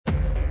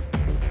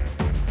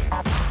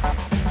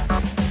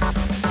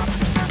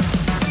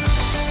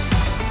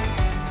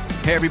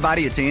Hey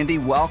everybody, it's Andy.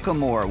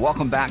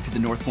 Welcome back to the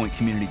North Point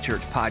Community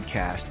Church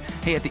podcast.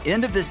 Hey, at the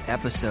end of this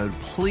episode,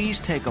 please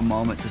take a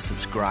moment to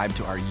subscribe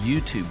to our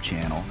YouTube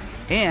channel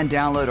and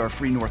download our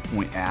free North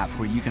Point app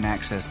where you can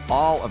access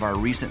all of our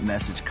recent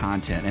message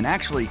content. And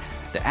actually,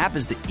 the app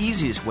is the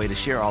easiest way to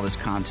share all this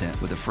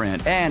content with a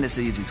friend, and it's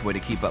the easiest way to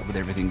keep up with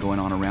everything going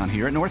on around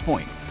here at North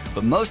Point.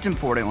 But most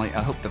importantly,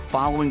 I hope the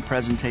following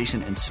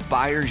presentation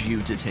inspires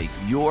you to take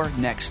your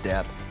next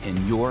step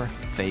in your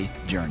faith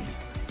journey.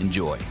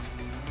 Enjoy.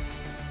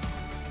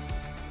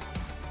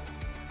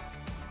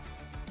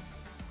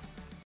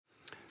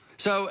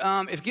 So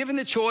if given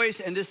the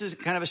choice, and this is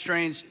kind of a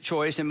strange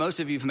choice, and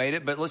most of you have made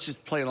it, but let's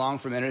just play along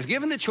for a minute. If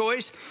given the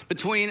choice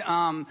between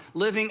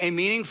living a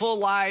meaningful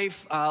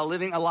life,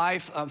 living a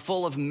life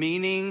full of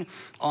meaning,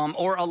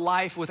 or a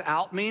life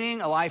without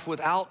meaning, a life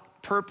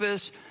without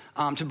purpose,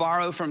 to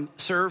borrow from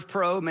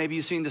ServPro, maybe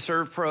you've seen the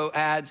ServPro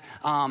ads,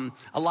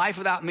 a life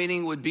without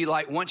meaning would be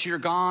like once you're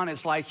gone,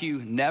 it's like you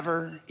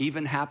never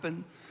even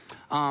happened.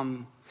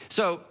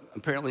 So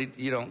apparently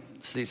you don't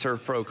see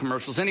ServPro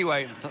commercials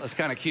anyway. That's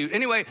kind of cute.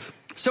 Anyway,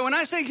 so when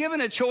I say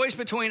given a choice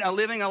between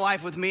living a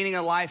life with meaning,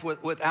 a life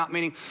without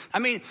meaning, I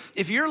mean,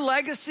 if your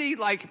legacy,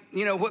 like,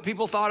 you know, what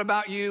people thought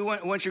about you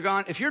once you're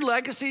gone, if your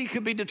legacy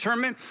could be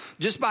determined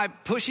just by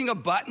pushing a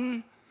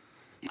button,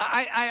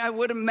 I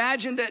would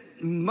imagine that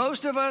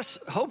most of us,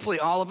 hopefully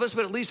all of us,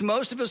 but at least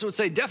most of us would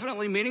say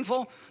definitely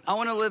meaningful. I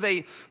want to live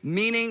a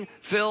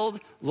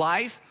meaning-filled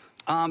life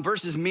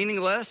versus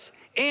meaningless.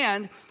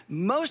 And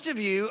most of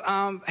you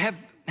have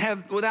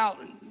without,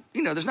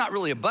 you know, there's not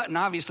really a button,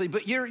 obviously,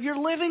 but you're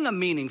living a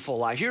meaningful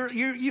life.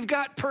 You've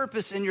got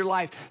purpose in your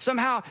life.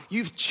 Somehow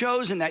you've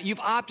chosen that. You've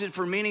opted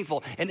for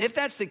meaningful. And if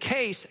that's the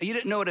case, you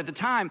didn't know it at the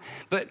time,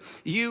 but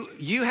you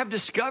have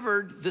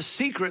discovered the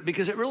secret,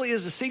 because it really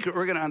is a secret.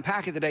 We're going to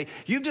unpack it today.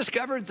 You've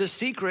discovered the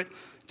secret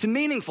to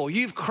meaningful.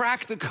 You've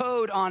cracked the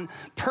code on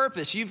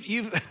purpose.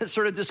 You've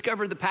sort of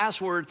discovered the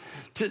password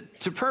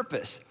to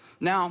purpose.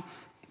 Now,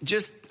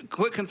 just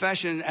quick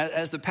confession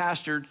as the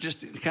pastor,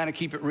 just to kind of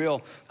keep it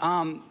real.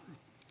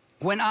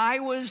 When I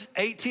was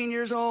 18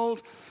 years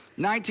old,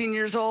 19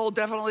 years old,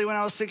 definitely when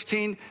I was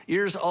 16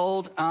 years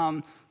old,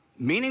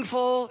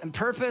 meaningful and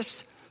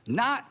purpose,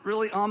 not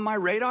really on my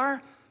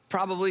radar.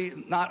 Probably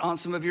not on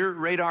some of your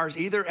radars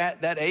either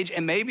at that age,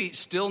 and maybe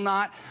still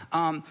not.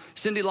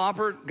 Cyndi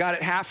Lauper got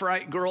it half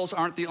right. Girls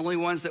aren't the only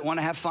ones that want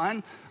to have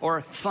fun,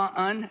 or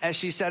fun, as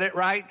she said it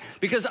right.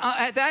 Because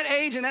at that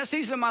age, in that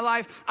season of my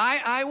life,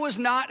 I was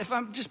not, if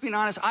I'm just being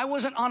honest, I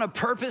wasn't on a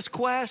purpose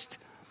quest.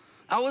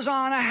 I was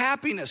on a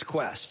happiness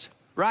quest,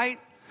 right?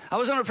 I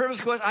was on a purpose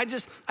quest. I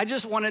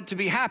just wanted to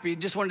be happy,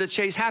 just wanted to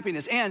chase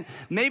happiness. And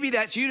maybe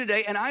that's you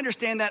today. And I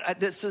understand that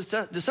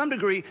to some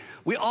degree,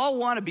 we all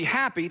want to be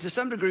happy. To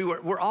some degree,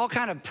 we're all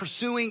kind of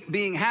pursuing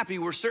being happy.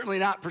 We're certainly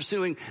not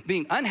pursuing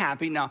being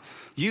unhappy. Now,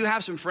 you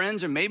have some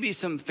friends or maybe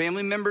some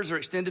family members or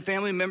extended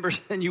family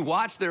members, and you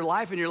watch their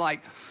life and you're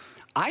like,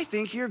 I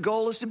think your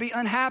goal is to be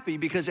unhappy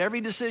because every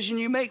decision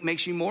you make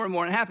makes you more and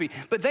more unhappy.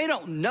 But they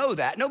don't know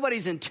that.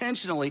 Nobody's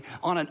intentionally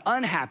on an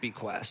unhappy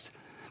quest.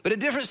 But at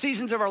different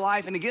seasons of our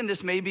life, and again,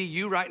 this may be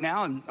you right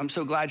now, and I'm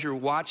so glad you're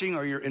watching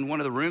or you're in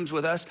one of the rooms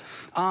with us,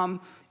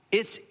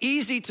 it's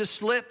easy to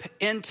slip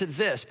into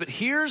this. But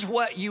here's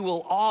what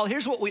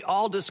we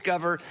all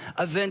discover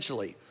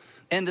eventually.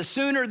 And the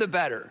sooner the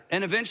better.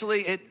 And eventually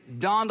it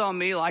dawned on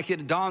me, like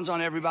it dawns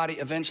on everybody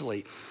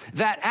eventually,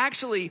 that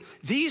actually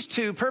these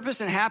two,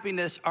 purpose and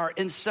happiness, are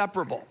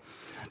inseparable.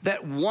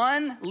 That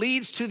one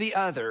leads to the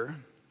other,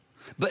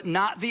 but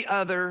not the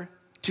other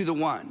to the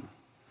one.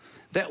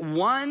 That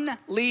one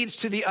leads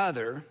to the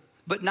other,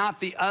 but not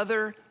the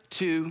other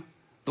to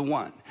the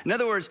one. In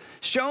other words,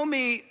 show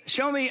me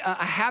a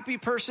happy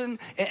person,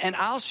 and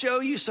I'll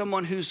show you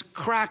someone who's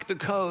cracked the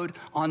code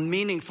on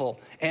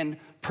meaningful and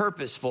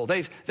purposeful.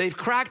 They've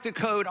cracked the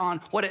code on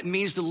what it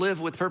means to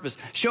live with purpose.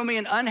 Show me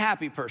an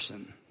unhappy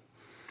person.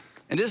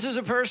 And this is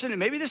a person, and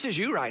maybe this is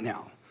you right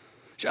now.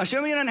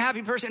 Show me an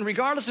unhappy person,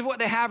 regardless of what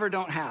they have or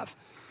don't have.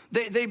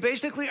 They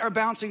basically are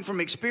bouncing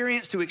from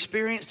experience to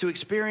experience to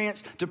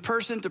experience, to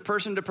person to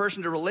person to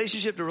person, to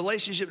relationship to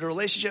relationship to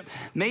relationship,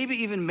 maybe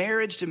even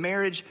marriage to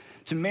marriage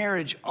to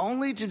marriage,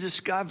 only to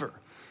discover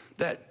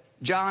that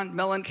John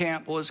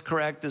Mellencamp was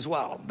correct as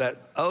well. That,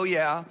 oh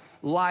yeah,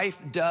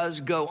 life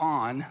does go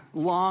on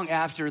long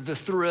after the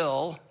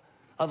thrill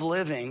of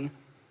living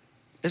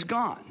is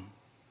gone.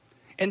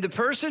 And the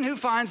person who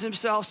finds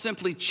himself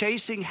simply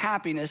chasing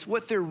happiness,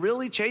 what they're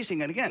really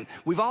chasing, and again,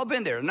 we've all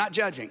been there, I'm not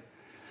judging.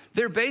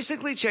 We were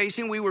basically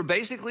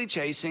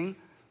chasing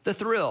the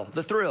thrill.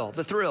 But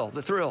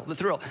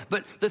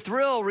the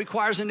thrill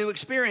requires a new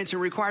experience, it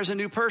requires a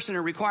new person,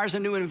 it requires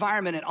a new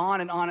environment, and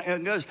on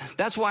it goes.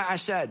 That's why I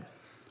said,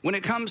 when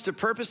it comes to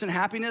purpose and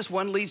happiness,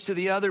 one leads to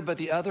the other, but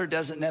the other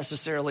doesn't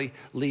necessarily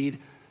lead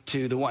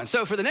to the one.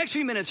 So for the next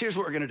few minutes, here's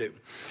what we're gonna do.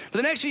 For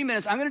the next few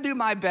minutes, I'm gonna do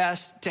my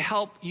best to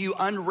help you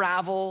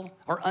unravel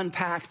or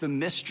unpack the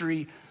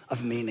mystery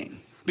of meaning.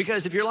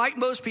 Because if you're like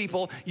most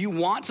people, you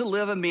want to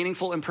live a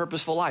meaningful and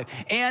purposeful life.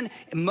 And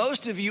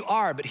most of you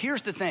are, but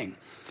here's the thing.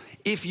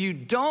 If you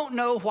don't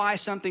know why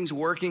something's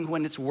working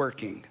when it's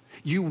working,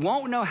 you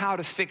won't know how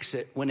to fix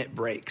it when it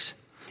breaks.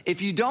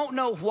 If you don't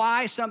know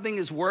why something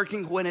is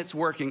working when it's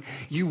working,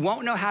 you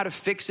won't know how to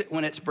fix it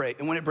when it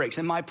breaks.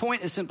 And my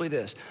point is simply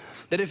this,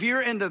 that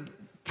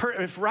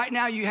if right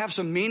now you have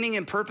some meaning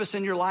and purpose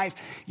in your life,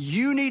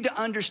 you need to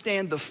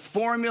understand the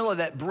formula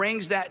that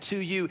brings that to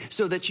you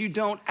so that you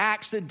don't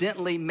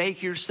accidentally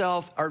make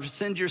yourself or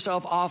send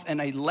yourself off in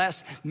a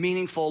less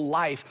meaningful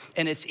life.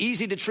 And it's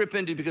easy to trip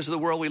into because of the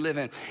world we live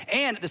in.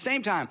 And at the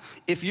same time,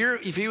 if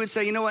you would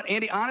say, you know what,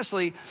 Andy,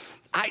 honestly,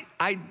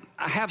 I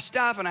have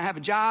stuff and I have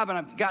a job and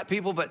I've got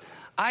people, but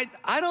I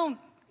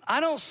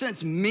don't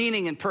sense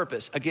meaning and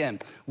purpose. Again,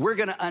 we're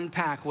gonna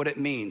unpack what it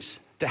means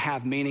to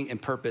have meaning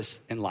and purpose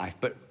in life.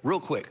 But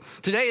real quick,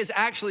 today is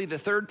actually the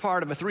third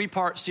part of a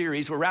 3-part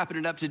series. We're wrapping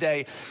it up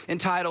today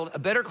entitled A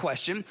Better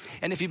Question.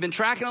 And if you've been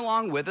tracking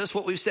along with us,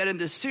 what we've said in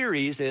this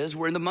series is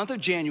we're in the month of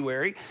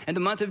January, and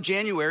the month of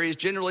January is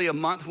generally a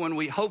month when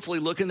we hopefully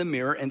look in the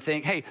mirror and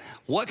think, hey,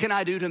 what can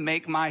I do to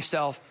make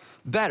myself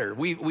better?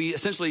 We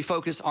essentially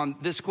focus on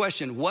this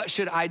question: what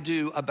should I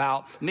do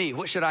about me?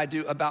 What should I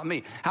do about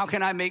me? How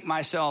can I make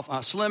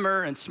myself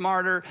slimmer and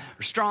smarter,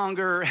 or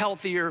stronger,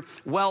 healthier,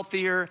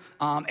 wealthier?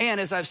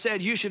 And as I've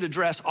said, you should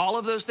address all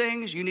of those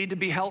things. You need to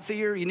be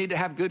healthier. You need to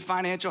have good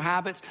financial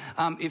habits.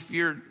 If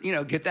you're,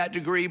 get that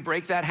degree,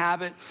 break that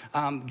habit,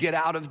 get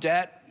out of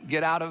debt,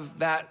 get out of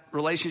that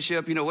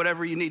relationship,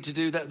 whatever you need to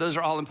do, those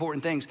are all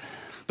important things.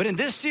 But in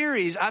this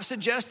series, I've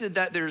suggested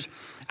that there's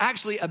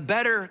actually a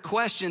better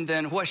question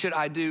than what should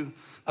I do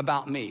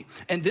about me?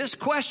 And this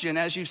question,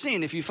 as you've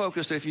seen, if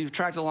you've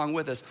tracked along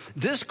with us,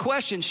 this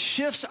question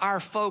shifts our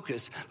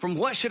focus from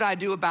what should I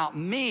do about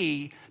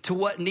me to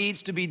what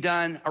needs to be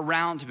done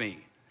around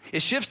me.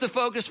 It shifts the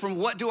focus from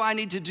what do I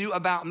need to do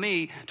about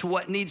me to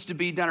what needs to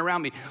be done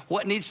around me.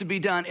 What needs to be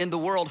done in the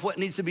world, what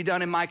needs to be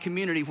done in my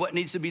community, what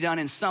needs to be done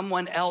in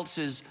someone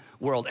else's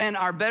world. And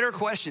our better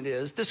question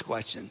is this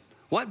question: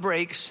 what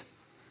breaks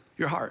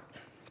your heart?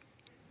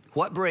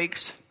 What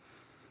breaks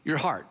your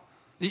heart?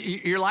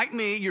 You're like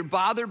me, you're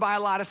bothered by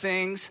a lot of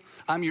things.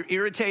 You're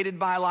irritated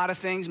by a lot of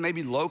things,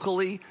 maybe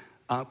locally,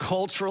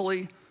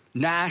 culturally,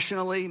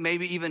 nationally,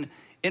 maybe even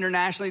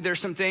internationally. There's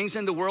some things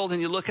in the world and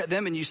you look at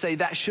them and you say,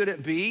 that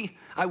shouldn't be.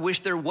 I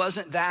wish there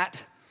wasn't that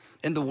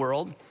in the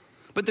world.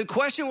 But the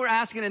question we're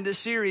asking in this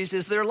series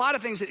is, there are a lot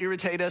of things that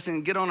irritate us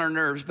and get on our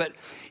nerves, but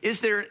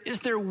is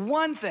there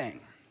one thing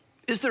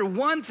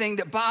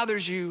that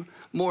bothers you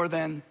more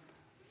than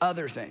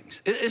other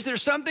things? Is there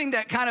something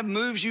that kind of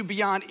moves you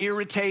beyond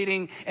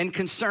irritating and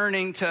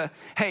concerning to,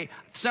 hey,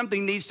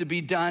 something needs to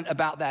be done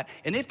about that?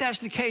 And if that's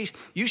the case,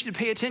 you should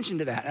pay attention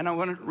to that. And I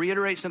want to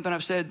reiterate something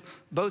I've said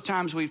both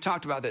times we've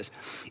talked about this.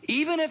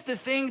 Even if the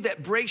thing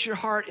that breaks your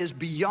heart is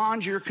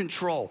beyond your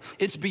control,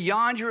 it's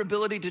beyond your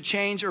ability to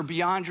change or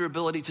beyond your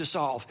ability to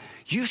solve,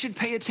 you should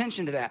pay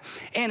attention to that.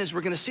 And as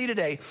we're going to see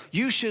today,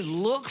 you should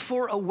look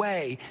for a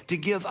way to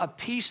give a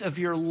piece of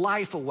your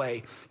life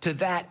away to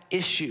that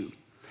issue.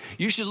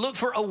 You should look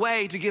for a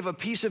way to give a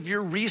piece of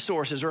your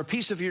resources or a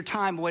piece of your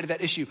time away to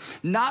that issue.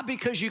 Not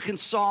because you can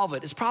solve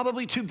it. It's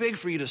probably too big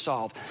for you to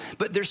solve.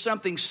 But there's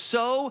something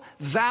so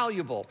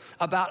valuable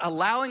about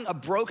allowing a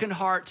broken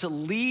heart to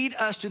lead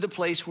us to the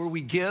place where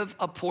we give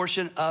a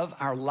portion of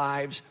our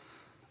lives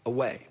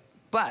away.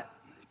 But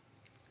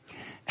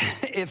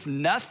if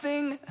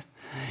nothing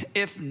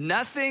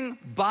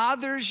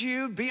bothers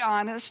you, be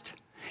honest.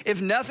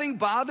 If nothing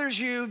bothers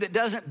you that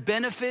doesn't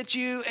benefit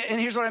you, and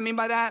here's what I mean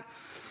by that.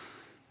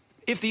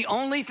 If the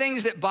only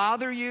things that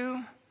bother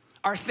you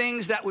are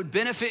things that would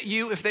benefit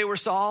you if they were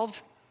solved,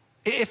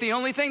 if the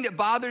only thing that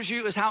bothers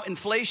you is how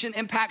inflation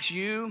impacts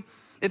you,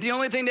 if the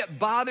only thing that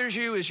bothers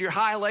you is your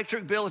high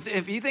electric bill,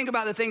 if you think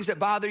about the things that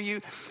bother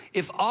you,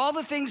 if all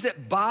the things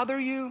that bother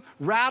you,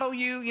 rattle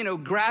you,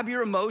 grab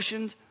your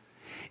emotions,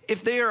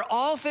 if they are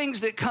all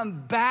things that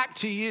come back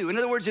to you, in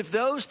other words, if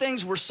those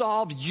things were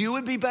solved, you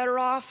would be better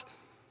off,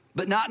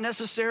 but not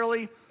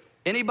necessarily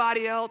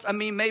anybody else. I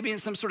mean, maybe in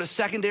some sort of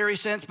secondary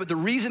sense, but the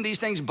reason these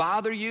things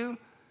bother you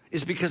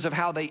is because of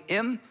how they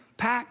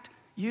impact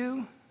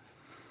you.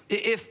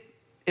 If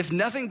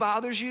nothing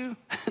bothers you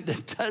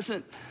that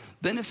doesn't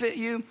benefit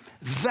you,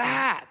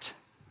 that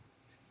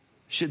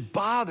should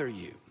bother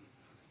you.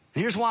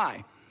 And here's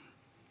why.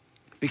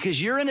 Because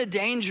you're in a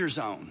danger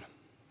zone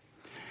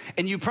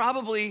and you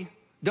probably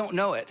don't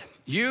know it.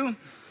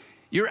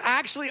 You're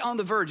actually on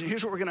the verge, and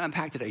here's what we're gonna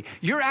unpack today.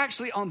 You're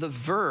actually on the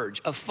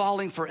verge of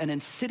falling for an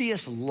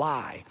insidious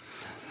lie.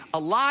 A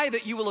lie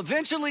that you will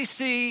eventually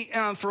see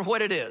for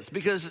what it is,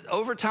 because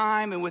over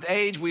time and with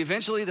age,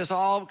 this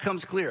all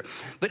becomes clear.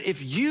 But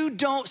if you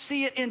don't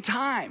see it in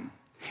time,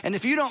 and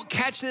if you don't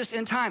catch this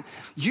in time,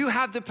 you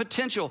have the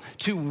potential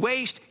to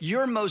waste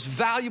your most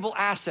valuable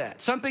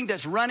asset, something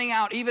that's running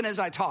out even as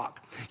I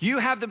talk. You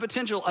have the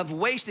potential of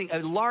wasting a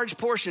large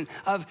portion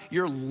of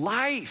your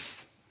life.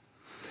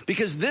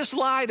 Because this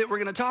lie that we're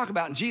going to talk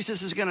about, and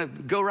Jesus is going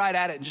to go right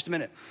at it in just a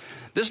minute.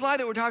 This lie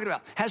that we're talking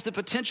about has the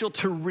potential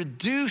to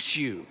reduce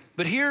you.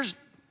 But here's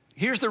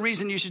Here's the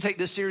reason you should take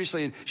this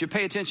seriously and should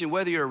pay attention,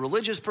 whether you're a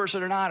religious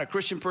person or not, a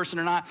Christian person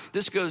or not.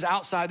 This goes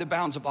outside the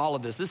bounds of all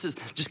of this. This is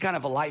just kind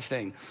of a life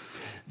thing.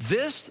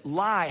 This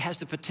lie has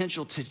the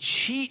potential to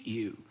cheat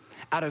you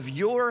out of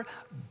your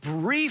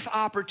brief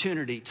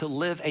opportunity to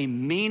live a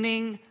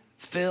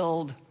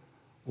meaning-filled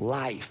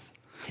life.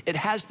 It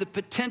has the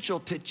potential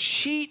to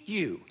cheat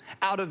you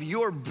out of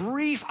your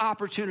brief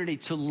opportunity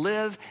to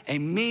live a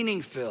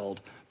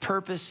meaning-filled,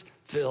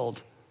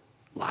 purpose-filled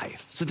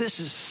life. So this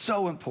is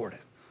so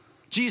important.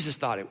 Jesus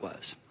thought it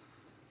was.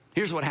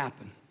 Here's what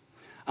happened.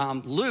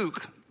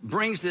 Luke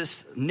brings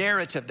this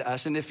narrative to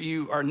us. And if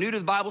you are new to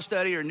the Bible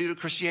study or new to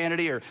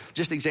Christianity or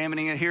just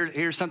examining it,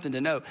 here's something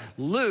to know.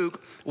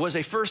 Luke was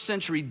a first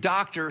century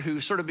doctor who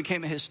sort of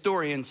became a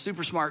historian,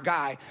 super smart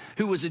guy,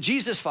 who was a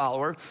Jesus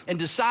follower and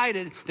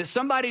decided that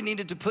somebody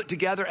needed to put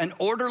together an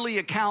orderly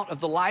account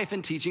of the life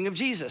and teaching of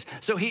Jesus.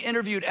 So he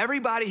interviewed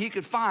everybody he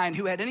could find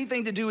who had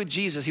anything to do with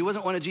Jesus. He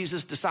wasn't one of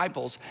Jesus'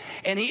 disciples.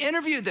 And he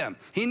interviewed them.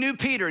 He knew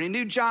Peter, and he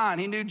knew John,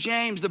 he knew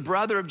James, the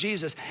brother of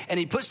Jesus. And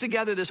he puts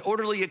together this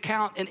orderly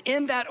account. And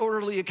in that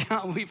orderly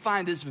account, we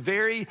find this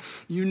very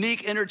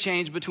unique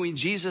interchange between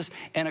Jesus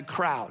and a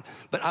crowd.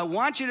 But I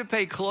want you to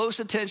pay close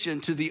attention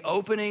to the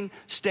opening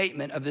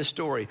statement of this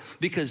story,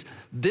 because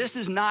this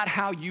is not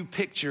how you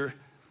picture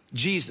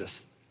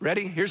Jesus.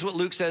 Ready? Here's what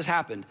Luke says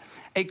happened.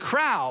 A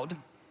crowd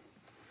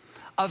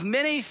of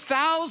many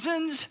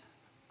thousands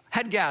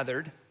had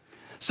gathered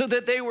so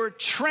that they were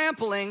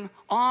trampling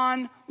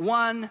on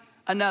one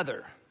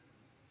another.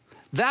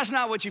 That's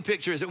not what you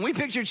picture, is it? When we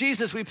picture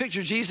Jesus,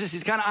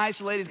 he's kind of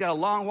isolated. He's got a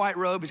long white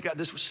robe. He's got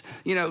this,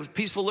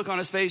 peaceful look on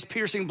his face,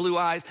 piercing blue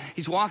eyes.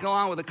 He's walking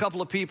along with a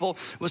couple of people,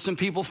 with some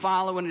people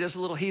following. He does a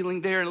little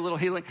healing there and a little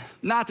healing.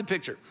 Not the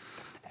picture.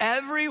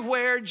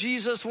 Everywhere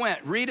Jesus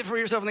went, read it for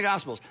yourself in the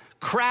Gospels,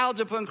 crowds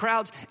upon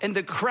crowds, and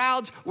the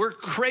crowds were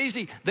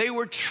crazy. They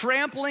were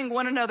trampling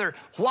one another.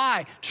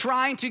 Why?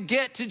 Trying to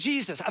get to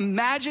Jesus.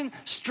 Imagine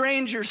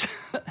strangers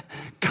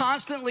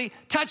constantly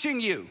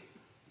touching you.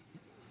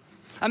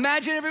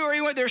 Imagine everywhere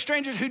you went, there are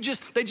strangers who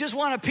they just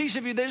want a piece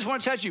of you. They just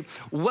want to touch you.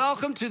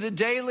 Welcome to the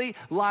daily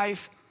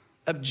life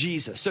of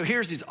Jesus. So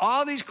here's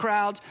all these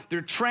crowds.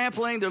 They're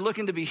trampling. They're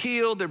looking to be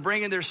healed. They're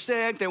bringing their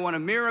sick. They want a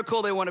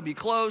miracle. They want to be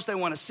close. They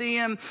want to see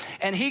him.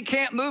 And he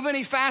can't move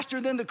any faster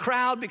than the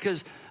crowd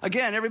because,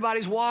 again,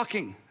 everybody's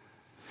walking.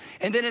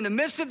 And then in the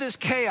midst of this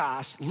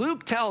chaos,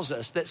 Luke tells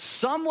us that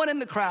someone in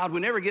the crowd, we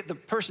never get the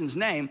person's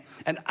name,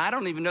 and I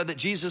don't even know that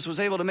Jesus was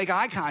able to make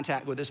eye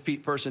contact with this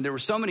person. There were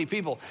so many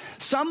people.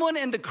 Someone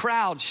in the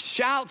crowd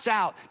shouts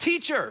out,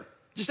 "Teacher,"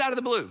 just out of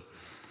the blue,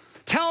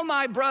 "tell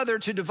my brother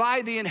to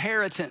divide the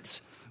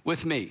inheritance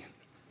with me."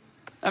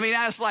 I mean,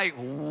 I was like,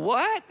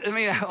 what? I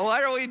mean,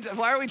 why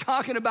are we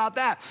talking about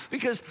that?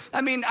 Because,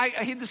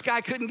 this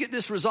guy couldn't get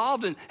this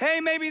resolved, and hey,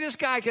 maybe this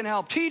guy can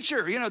help.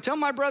 "Teacher, tell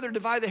my brother to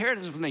divide the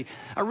inheritance with me."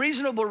 A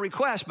reasonable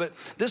request, but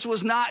this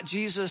was not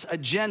Jesus'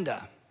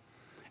 agenda.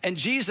 And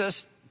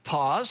Jesus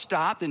paused,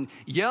 stopped, and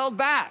yelled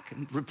back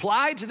and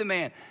replied to the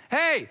man,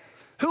 "Hey,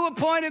 who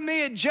appointed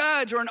me a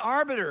judge or an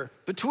arbiter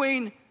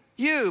between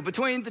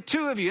the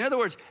two of you?" In other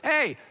words,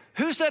 hey,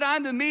 who said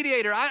I'm the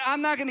mediator?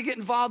 I'm not going to get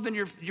involved in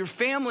your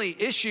family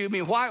issue. I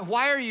mean,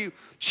 why are you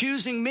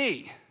choosing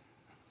me?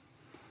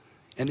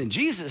 And then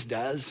Jesus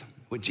does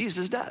what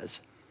Jesus does.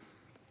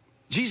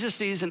 Jesus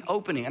sees an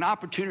opening, an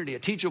opportunity, a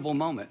teachable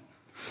moment.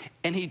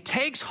 And he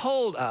takes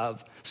hold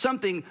of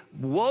something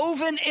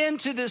woven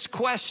into this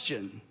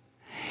question.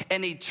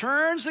 And he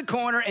turns the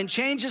corner and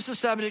changes the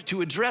subject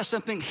to address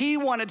something he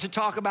wanted to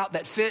talk about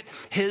that fit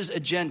his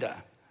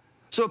agenda.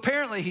 So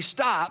apparently he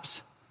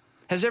stops,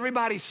 has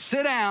everybody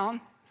sit down,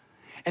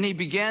 and he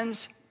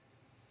begins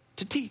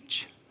to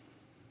teach.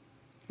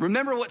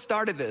 Remember what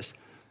started this.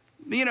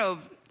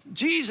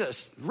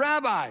 Jesus,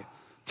 "Rabbi,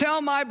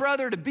 tell my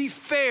brother to be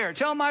fair.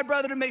 Tell my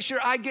brother to make sure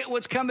I get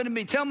what's coming to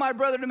me. Tell my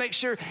brother to make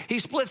sure he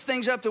splits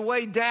things up the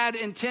way Dad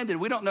intended."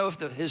 We don't know if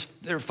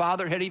their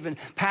father had even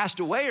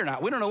passed away or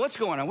not. We don't know what's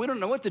going on. We don't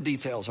know what the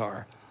details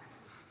are.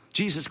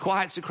 Jesus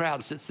quiets the crowd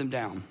and sits them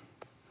down.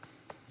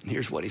 And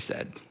here's what he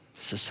said.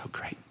 This is so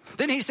great.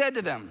 Then he said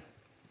to them,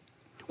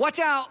 "Watch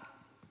out.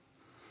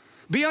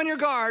 Be on your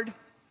guard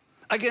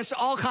against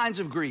all kinds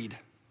of greed."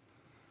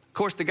 Of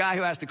course, the guy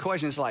who asked the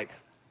question is like,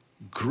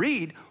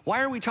 "Greed?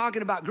 Why are we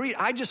talking about greed?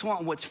 I just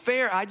want what's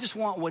fair. I just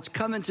want what's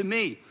coming to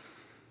me."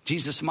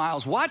 Jesus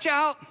smiles. "Watch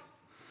out.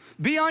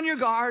 Be on your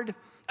guard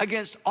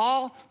against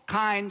all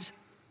kinds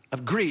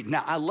of greed."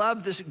 Now, I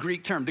love this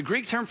Greek term. The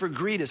Greek term for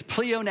greed is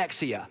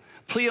pleonexia.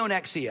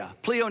 Pleonexia,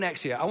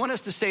 pleonexia. I want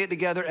us to say it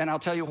together, and I'll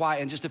tell you why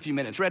in just a few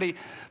minutes. Ready?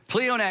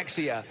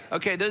 Pleonexia.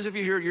 Okay, those of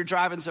you who you're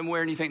driving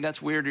somewhere and you think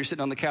that's weird, you're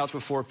sitting on the couch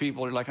with 4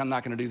 people, you're like, I'm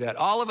not going to do that.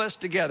 All of us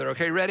together,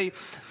 okay, ready?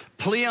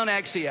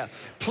 Pleonexia.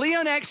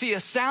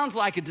 Pleonexia sounds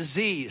like a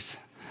disease,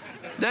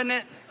 doesn't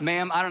it?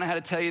 Ma'am, I don't know how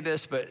to tell you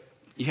this, but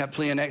you have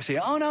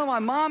pleonexia. "Oh no, my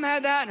mom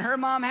had that and her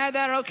mom had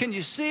that." "Oh, can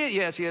you see it?"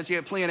 Yes, you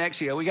have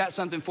pleonexia. We got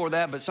something for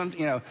that, but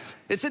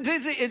it's a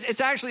disease.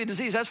 It's actually a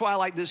disease. That's why I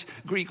like this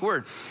Greek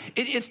word.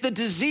 It's the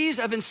disease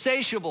of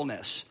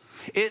insatiableness.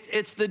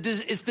 It's the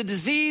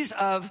disease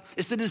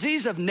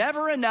of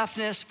never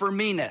enoughness for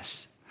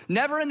meanness.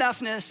 Never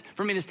enoughness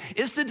for meanness.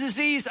 It's the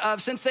disease of,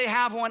 since they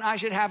have one, I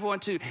should have one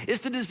too.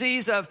 It's the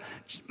disease of,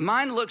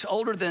 mine looks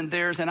older than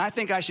theirs and I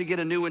think I should get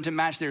a new one to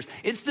match theirs.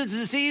 It's the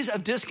disease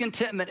of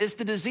discontentment. It's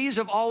the disease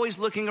of always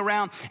looking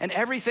around and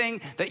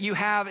everything that you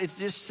have, it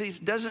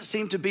just doesn't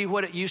seem to be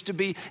what it used to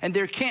be. And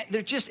there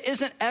just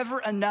isn't ever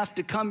enough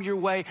to come your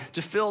way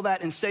to fill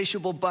that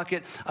insatiable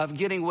bucket of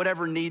getting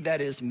whatever need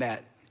that is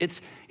met. It's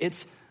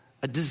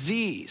a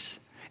disease.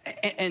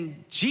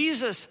 And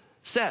Jesus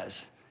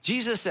says,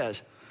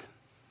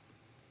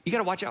 you got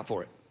to watch out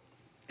for it.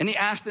 And he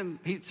asked them,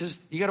 he says,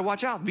 you got to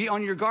watch out, be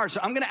on your guard. So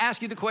I'm going to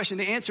ask you the question.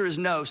 The answer is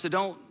no. So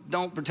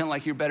don't pretend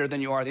like you're better than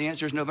you are. The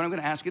answer is no, but I'm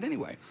going to ask it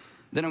anyway.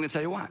 Then I'm going to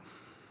tell you why.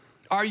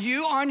 Are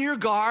you on your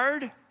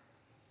guard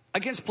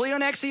against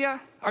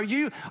pleonexia? Are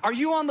you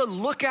on the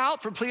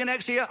lookout for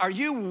pleonexia? Are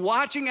you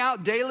watching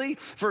out daily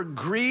for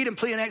greed and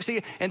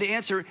pleonexia? And the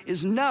answer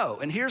is no.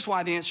 And here's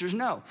why the answer is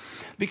no.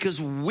 Because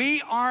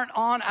we aren't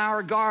on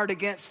our guard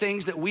against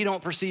things that we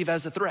don't perceive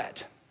as a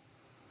threat.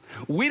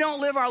 We don't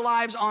live our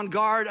lives on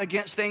guard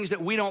against things that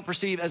we don't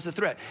perceive as a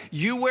threat.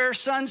 You wear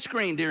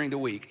sunscreen during the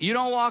week. You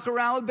don't walk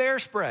around with bear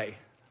spray,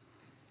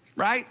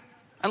 right?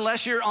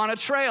 Unless you're on a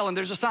trail and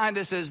there's a sign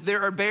that says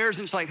there are bears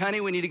and it's like,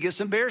 honey, we need to get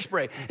some bear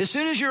spray. As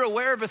soon as you're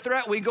aware of a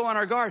threat, we go on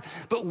our guard.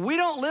 But we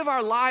don't live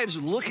our lives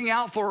looking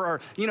out for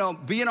or,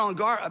 being on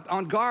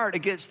guard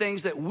against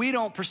things that we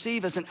don't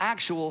perceive as an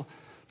actual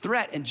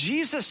threat. And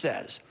Jesus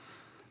says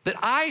that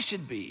I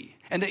should be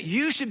and that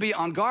you should be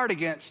on guard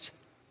against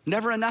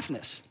never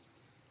enoughness,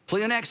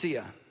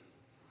 pleonexia,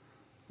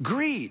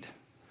 greed,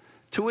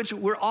 to which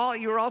you're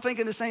all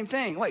thinking the same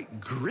thing.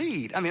 Wait,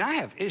 greed? I mean, I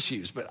have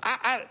issues, but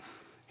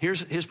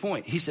here's his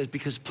point. He says,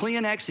 because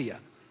pleonexia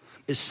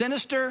is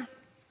sinister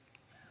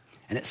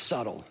and it's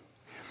subtle.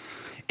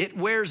 It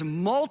wears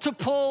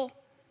multiple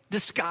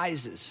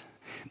disguises.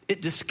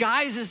 It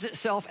disguises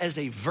itself as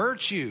a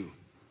virtue.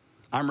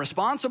 I'm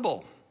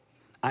responsible.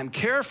 I'm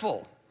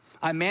careful.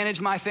 I manage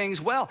my things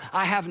well.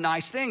 I have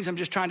nice things. I'm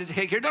just trying to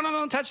take care.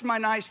 Don't touch my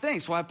nice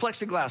things. So I have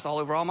plexiglass all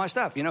over all my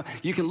stuff.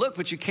 You can look,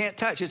 but you can't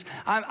touch.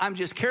 I'm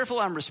just careful.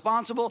 I'm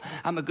responsible.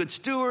 I'm a good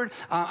steward.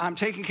 I'm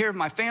taking care of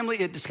my family.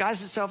 It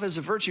disguises itself as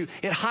a virtue.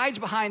 It hides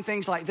behind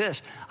things like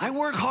this. I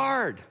work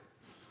hard.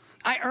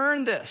 I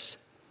earn this.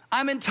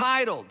 I'm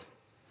entitled.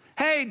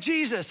 Hey,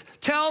 Jesus,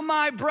 tell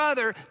my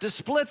brother to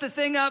split the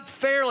thing up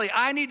fairly.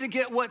 I need to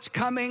get what's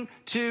coming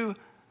to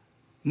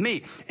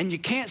me. And you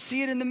can't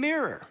see it in the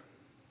mirror.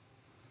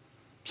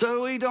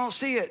 So we don't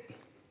see it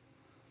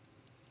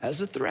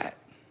as a threat.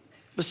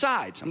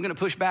 Besides, I'm going to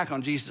push back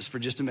on Jesus for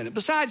just a minute.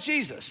 Besides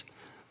Jesus,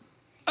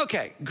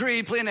 okay,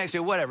 greed, pleonexia,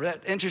 whatever,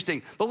 that's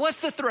interesting. But what's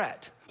the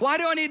threat? Why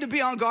do I need to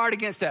be on guard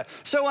against that?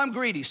 So I'm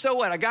greedy. So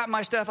what? I got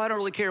my stuff. I don't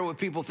really care what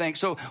people think.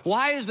 So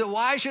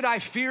why should I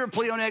fear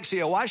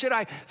pleonexia? Why should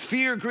I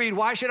fear greed?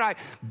 Why should I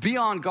be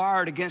on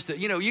guard against it?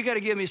 You got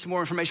to give me some more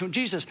information.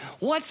 Jesus,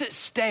 what's at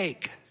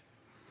stake?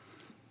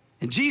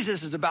 And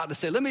Jesus is about to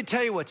say, let me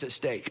tell you what's at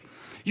stake.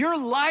 Your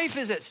life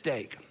is at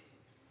stake.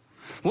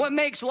 What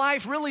makes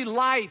life really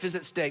life is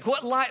at stake.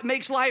 What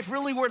makes life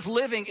really worth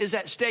living is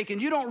at stake,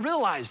 and you don't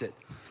realize it.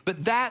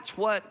 But that's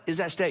what is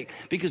at stake,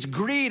 because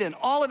greed in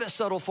all of its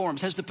subtle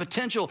forms has the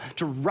potential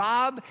to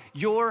rob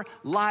your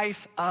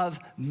life of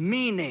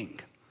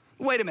meaning.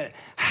 Wait a minute.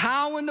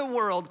 How in the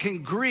world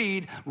can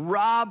greed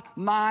rob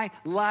my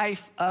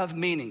life of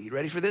meaning? You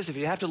ready for this? If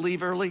you have to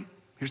leave early,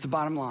 here's the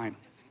bottom line.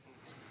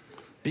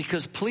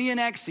 Because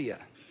pleonexia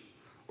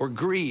or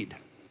greed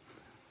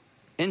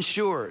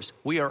ensures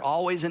we are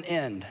always an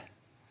end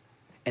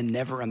and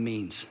never a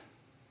means.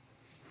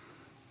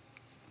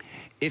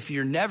 If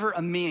you're never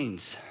a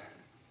means,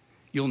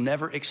 you'll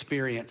never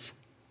experience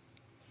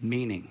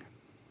meaning.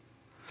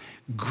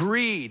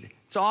 Greed,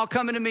 it's all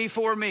coming to me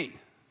for me.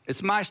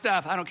 It's my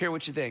stuff. I don't care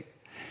what you think.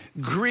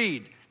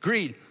 Greed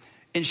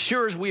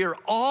ensures we are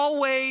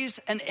always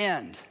an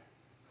end,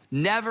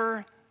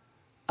 never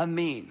a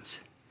means.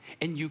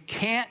 And you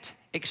can't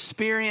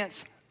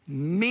experience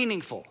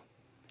meaningful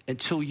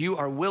until you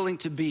are willing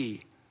to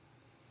be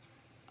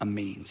a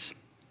means.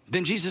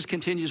 Then Jesus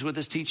continues with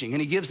his teaching,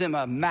 and he gives them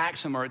a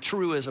maxim or a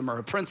truism or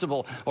a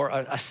principle or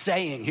a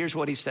saying. Here's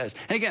what he says.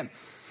 And again,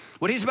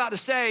 what he's about to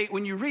say,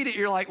 when you read it,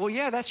 you're like, well,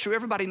 yeah, that's true.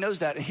 Everybody knows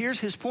that. And here's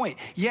his point.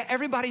 Yeah,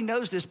 everybody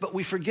knows this, but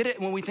we forget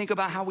it when we think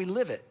about how we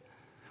live it.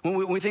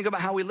 When we think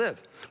about how we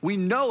live. We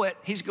know it.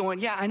 He's going,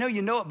 yeah, I know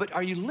you know it, but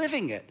are you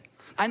living it?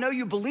 I know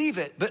you believe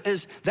it, but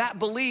is that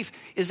belief,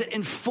 is it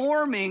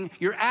informing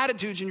your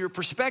attitudes and your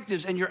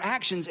perspectives and your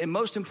actions, and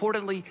most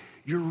importantly,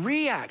 your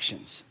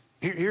reactions?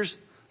 Here's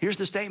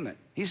the statement.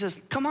 He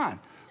says, come on,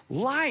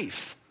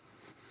 life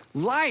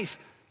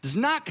does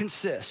not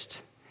consist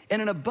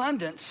in an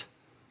abundance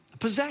of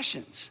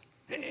possessions.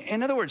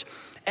 In other words,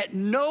 at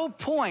no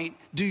point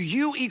do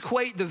you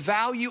equate the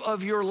value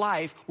of your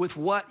life with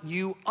what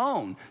you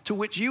own, to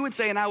which you would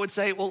say, and I would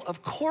say, well,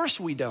 of course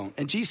we don't.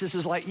 And Jesus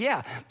is like,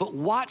 yeah, but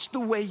watch the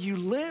way you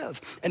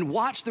live and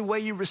watch the way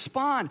you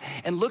respond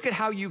and look at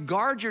how you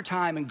guard your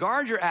time and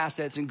guard your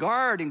assets and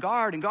guard and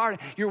guard and guard.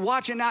 You're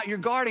watching out, you're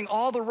guarding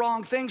all the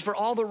wrong things for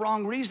all the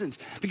wrong reasons.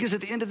 Because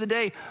at the end of the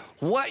day,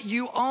 what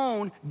you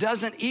own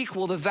doesn't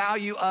equal the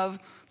value of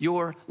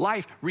your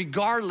life,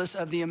 regardless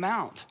of the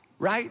amount.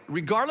 Right?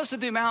 Regardless of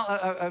the amount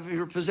of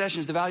your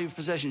possessions, the value of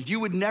possessions,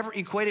 you would never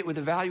equate it with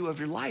the value of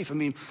your life. I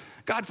mean,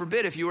 God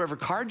forbid if you were ever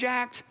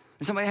carjacked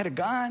and somebody had a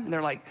gun and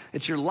they're like,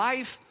 it's your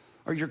life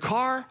or your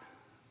car,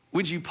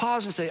 would you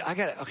pause and say, I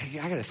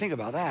gotta think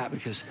about that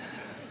because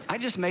I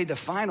just made the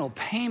final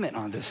payment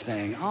on this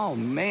thing. Oh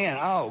man,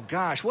 oh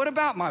gosh, what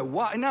about my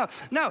wife?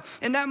 No,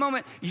 in that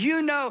moment,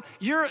 you know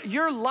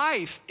your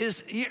life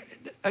is,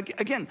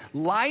 again,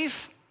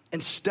 life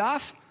and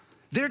stuff,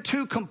 they're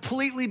two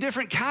completely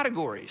different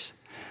categories.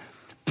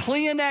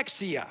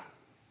 Pleonexia,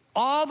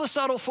 all the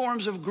subtle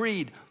forms of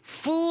greed,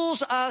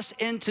 fools us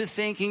into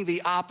thinking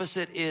the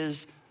opposite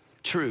is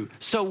true.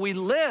 So we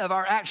live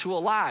our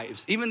actual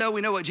lives, even though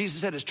we know what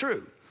Jesus said is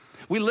true.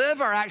 We live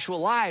our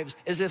actual lives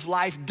as if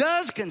life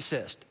does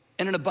consist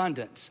in an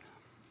abundance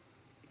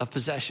of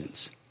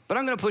possessions. But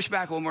I'm going to push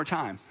back one more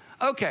time.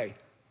 Okay,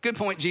 good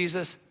point,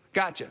 Jesus.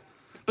 Gotcha.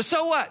 But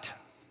so what?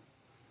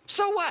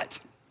 So what?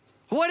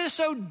 What is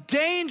so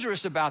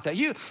dangerous about that?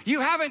 You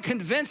haven't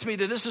convinced me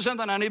that this is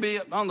something I need to be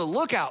on the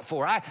lookout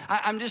for.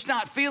 I'm just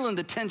not feeling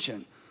the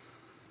tension.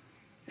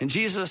 And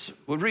Jesus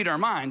would read our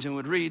minds and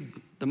would read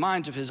the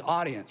minds of his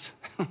audience.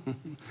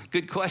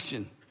 Good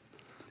question.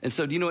 And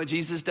so do you know what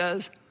Jesus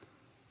does?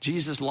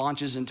 Jesus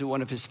launches into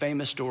one of his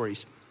famous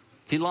stories.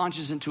 He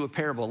launches into a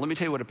parable. Let me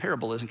tell you what a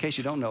parable is in case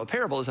you don't know. A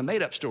parable is a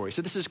made-up story.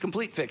 So this is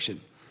complete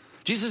fiction.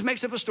 Jesus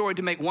makes up a story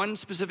to make one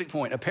specific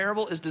point. A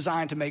parable is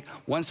designed to make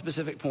one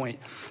specific point.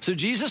 So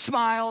Jesus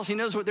smiles. He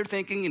knows what they're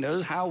thinking. He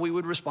knows how we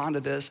would respond to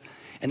this.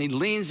 And he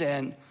leans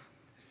in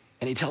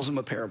and he tells them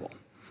a parable.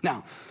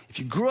 Now, if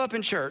you grew up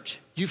in church,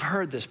 you've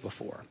heard this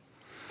before.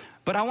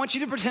 But I want you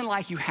to pretend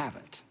like you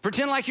haven't.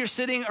 Pretend like you're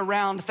sitting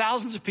around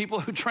thousands of people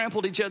who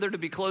trampled each other to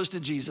be close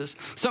to Jesus.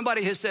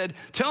 Somebody has said,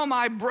 tell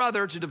my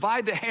brother to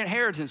divide the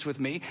inheritance with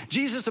me.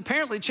 Jesus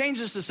apparently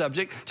changes the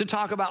subject to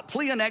talk about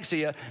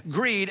pleonexia,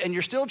 greed, and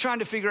you're still trying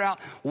to figure out,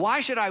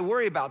 why should I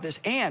worry about this?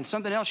 And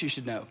something else you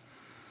should know.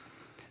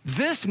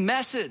 This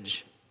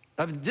message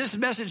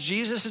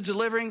Jesus is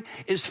delivering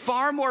is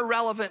far more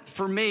relevant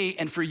for me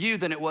and for you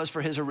than it was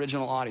for his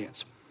original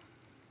audience.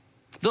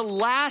 The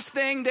last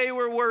thing they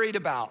were worried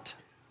about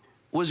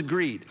was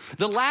greed.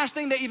 The last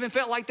thing they even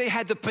felt like they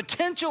had the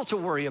potential to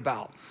worry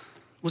about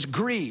was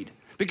greed.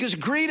 Because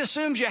greed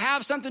assumes you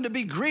have something to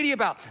be greedy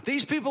about.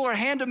 These people are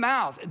hand to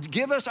mouth.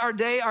 Give us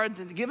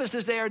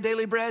this day our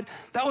daily bread.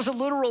 That was a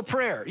literal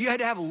prayer. You had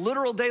to have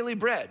literal daily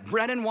bread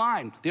and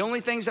wine. The only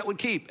things that would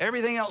keep,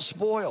 everything else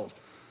spoiled.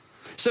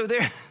 So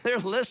they're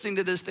listening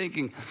to this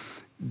thinking,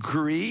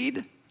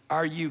 greed?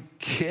 Are you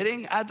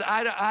kidding?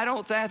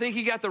 I think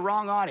he got the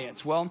wrong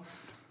audience. Well,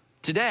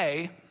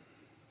 today,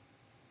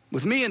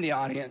 with me in the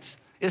audience,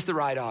 it's the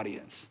right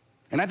audience.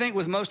 And I think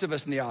with most of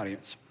us in the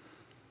audience,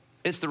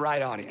 it's the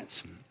right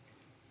audience.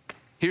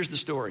 Here's the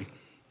story.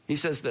 He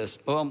says this.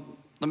 Well,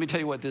 let me tell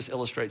you what this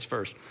illustrates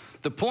first.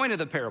 The point of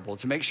the parable,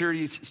 to make sure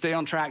you stay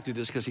on track through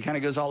this because he kind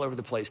of goes all over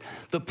the place.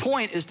 The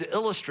point is to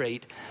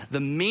illustrate the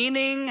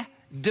meaning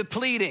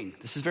depleting.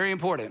 This is very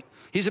important.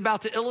 He's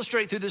about to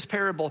illustrate through this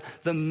parable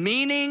the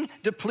meaning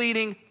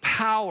depleting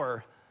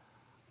power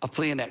of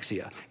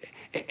pleonexia.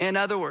 In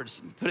other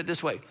words, put it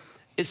this way,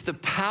 it's the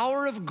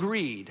power of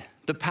greed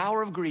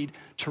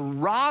to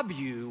rob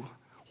you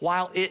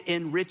while it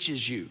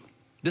enriches you.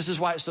 This is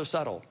why it's so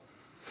subtle.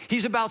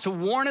 He's about to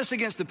warn us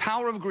against the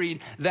power of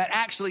greed that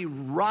actually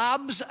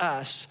robs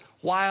us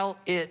while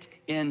it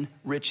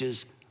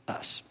enriches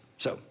us.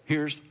 So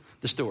here's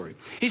the story.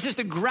 He says,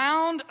 the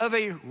ground of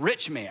a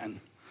rich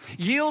man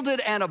yielded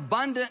an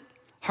abundant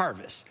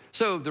harvest.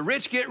 So the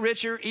rich get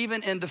richer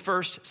even in the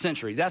first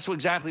century. That's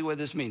exactly what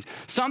this means.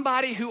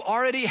 Somebody who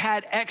already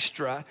had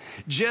extra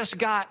just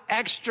got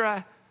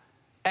extra.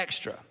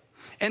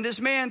 And this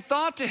man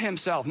thought to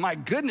himself, my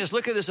goodness,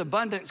 look at this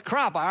abundant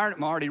crop.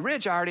 I'm already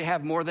rich. I already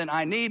have more than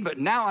I need, but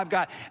now I've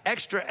got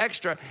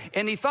extra.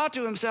 And he thought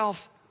to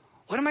himself,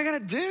 what am I going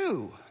to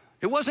do?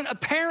 It wasn't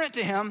apparent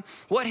to him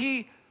what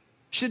he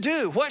should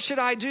do. What should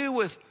I do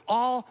with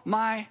all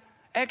my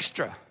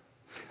extra?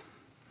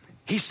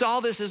 He saw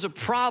this as a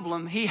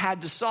problem he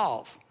had to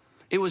solve.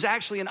 It was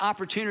actually an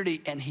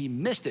opportunity and he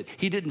missed it.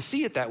 He didn't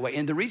see it that way.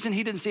 And the reason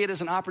he didn't see it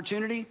as an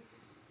opportunity,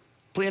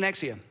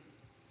 pleonexia,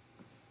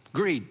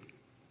 greed.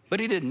 But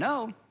he didn't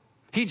know.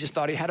 He just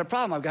thought he had a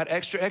problem. I've got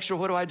extra.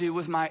 What do I do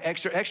with my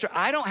extra?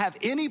 I don't have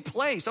any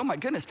place. Oh my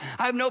goodness.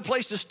 I have no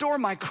place to store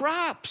my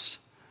crops.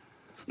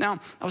 Now,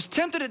 I was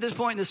tempted at this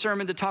point in the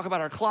sermon to talk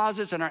about our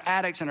closets and our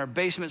attics and our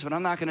basements, but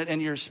I'm not going to,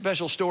 and your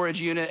special storage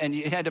unit, and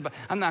you had to,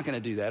 I'm not going to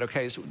do that,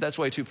 okay? So that's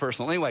way too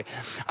personal. Anyway,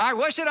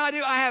 what should I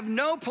do? I have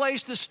no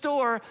place to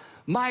store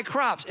my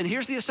crops. And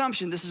here's the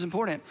assumption. This is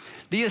important.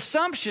 The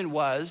assumption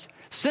was,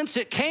 since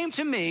it came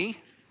to me,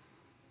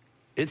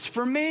 it's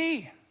for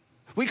me.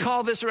 We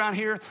call this around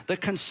here the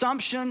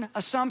consumption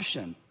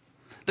assumption.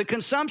 The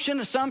consumption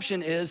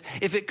assumption is,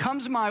 if it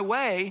comes my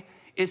way,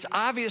 it's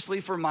obviously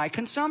for my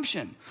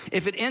consumption.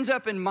 If it ends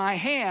up in my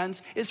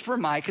hands, it's for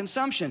my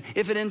consumption.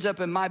 If it ends up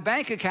in my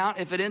bank account,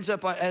 if it ends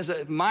up as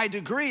my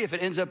degree, if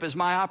it ends up as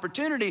my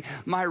opportunity,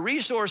 my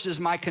resources,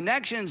 my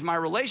connections, my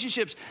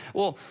relationships,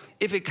 well,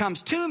 if it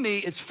comes to me,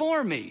 it's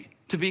for me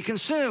to be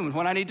consumed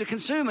when I need to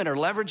consume it, or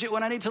leverage it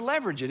when I need to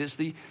leverage it. It's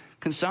the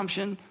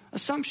consumption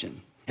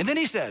assumption. And then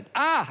he said,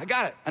 I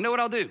got it. I know what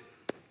I'll do.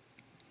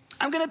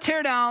 I'm going to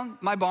tear down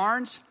my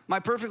barns, my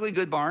perfectly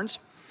good barns,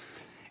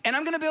 and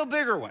I'm going to build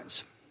bigger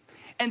ones.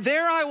 And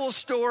there I will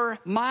store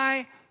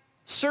my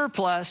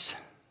surplus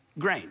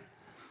grain.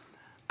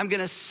 I'm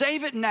going to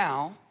save it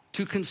now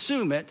to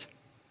consume it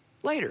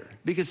later.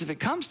 Because if it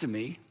comes to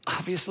me,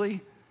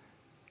 obviously,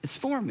 it's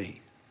for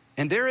me.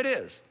 And there it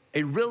is,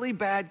 a really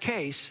bad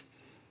case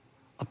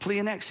of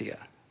pleonexia.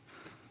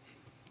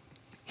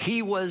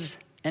 He was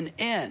an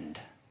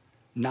end,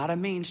 not a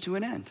means to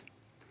an end.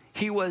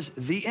 He was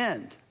the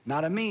end,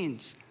 not a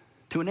means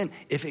to an end.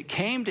 If it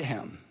came to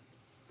him,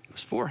 it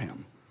was for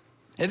him.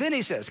 And then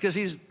he says, because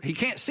he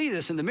can't see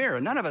this in the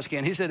mirror, none of us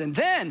can. He said, and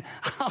then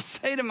I'll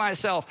say to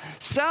myself,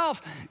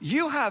 self,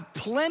 you have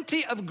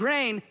plenty of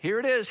grain. Here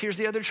it is. Here's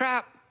the other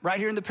trap. Right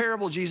here in the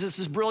parable, Jesus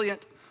is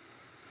brilliant.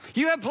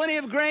 You have plenty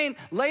of grain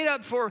laid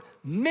up for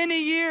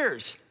many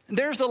years. And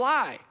there's the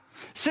lie.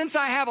 Since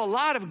I have a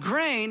lot of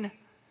grain,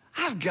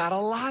 I've got a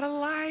lot of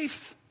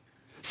life.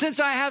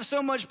 Since I have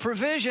so much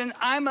provision,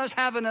 I must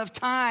have enough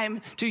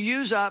time to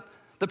use up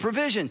the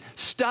provision.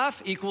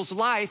 Stuff equals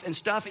life, and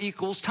stuff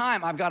equals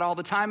time. I've got all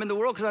the time in the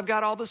world because I've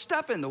got all the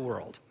stuff in the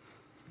world.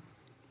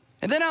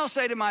 And then I'll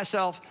say to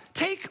myself,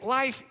 take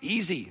life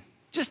easy.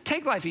 Just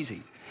take life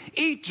easy.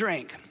 Eat,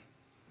 drink,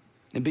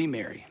 and be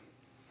merry.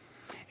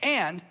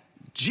 And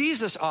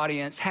Jesus'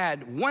 audience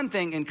had one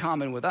thing in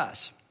common with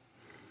us.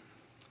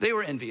 They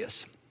were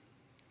envious.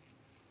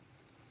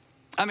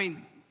 I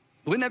mean,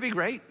 wouldn't that be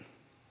great?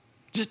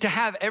 Just to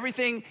have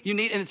everything you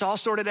need, and it's all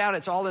sorted out.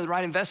 It's all in the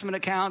right investment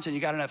accounts, and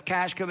you got enough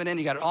cash coming in.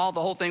 You got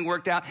the whole thing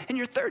worked out, and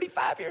you're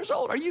 35 years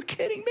old. Are you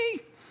kidding me?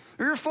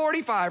 Or you're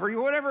 45, or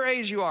you're whatever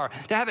age you are.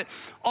 To have it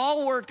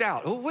all worked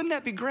out. Well, wouldn't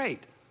that be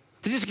great?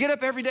 To just get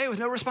up every day with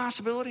no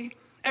responsibility,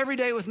 every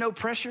day with no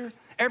pressure,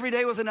 every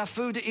day with enough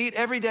food to eat,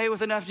 every day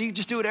with enough, you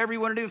just do whatever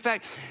you want to do. In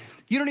fact,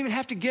 you don't even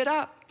have to get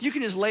up. You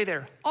can just lay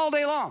there all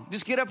day long.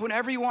 Just get up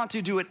whenever you want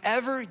to, do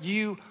whatever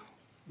you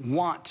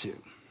want to.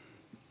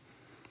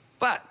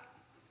 But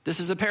this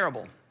is a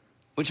parable,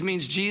 which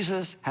means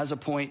Jesus has a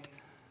point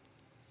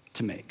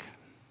to make.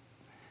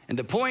 And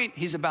the point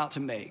he's about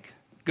to make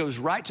goes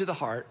right to the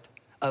heart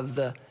of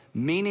the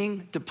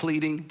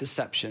meaning-depleting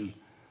deception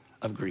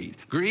of greed.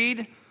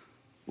 Greed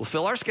will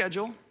fill our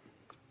schedule.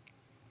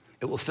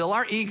 It will fill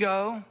our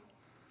ego.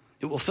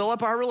 It will fill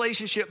up our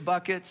relationship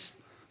buckets,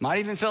 might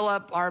even fill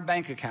up our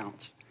bank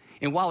accounts.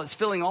 And while it's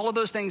filling all of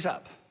those things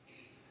up,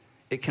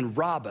 it can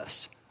rob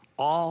us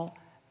all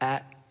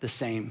at the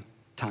same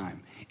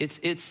time.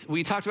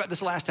 We talked about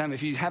this last time.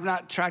 If you have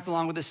not tracked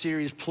along with this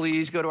series,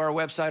 please go to our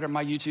website or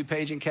my YouTube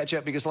page and catch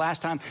up, because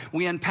last time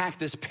we unpacked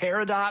this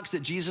paradox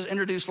that Jesus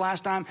introduced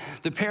last time.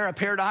 The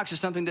paradox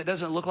is something that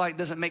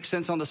doesn't make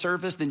sense on the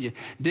surface. Then you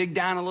dig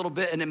down a little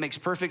bit and it makes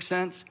perfect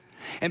sense.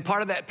 And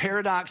part of that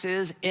paradox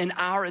is, in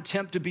our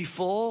attempt to be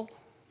full,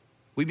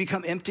 we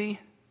become empty.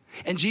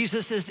 And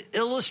Jesus is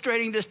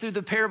illustrating this through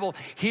the parable.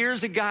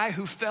 Here's a guy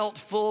who felt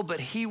full, but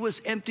he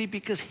was empty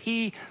because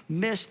he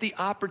missed the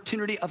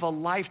opportunity of a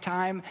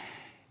lifetime.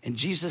 And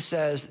Jesus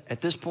says at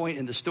this point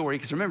in the story,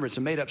 because remember, it's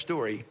a made-up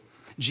story,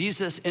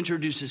 Jesus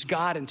introduces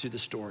God into the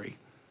story.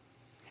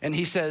 And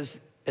he says,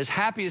 as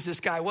happy as this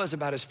guy was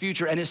about his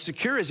future and as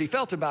secure as he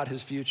felt about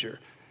his future,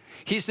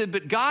 he said,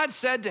 but God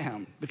said to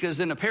him, because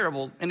in a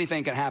parable,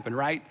 anything can happen,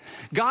 right?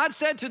 God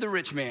said to the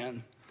rich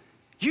man,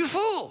 you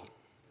fool.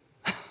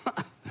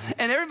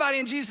 And everybody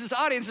in Jesus'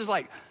 audience is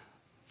like,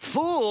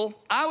 fool?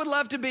 I would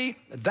love to be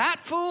that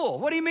fool.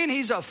 What do you mean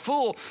he's a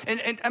fool?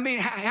 And I mean,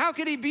 how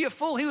could he be a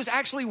fool? He was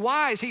actually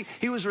wise.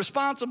 He was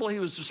responsible. He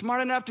was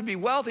smart enough to be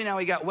wealthy. Now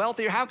he got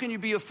wealthier. How can you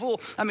be a fool?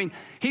 I mean,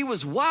 he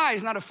was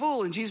wise, not a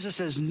fool. And Jesus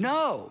says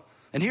no.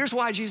 And here's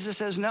why Jesus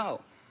says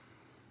no.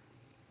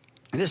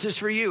 And this is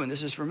for you and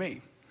this is for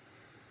me.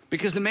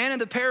 Because the man in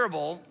the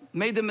parable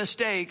made the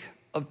mistake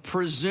of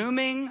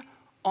presuming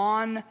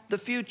on the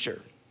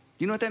future.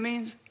 You know what that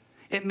means?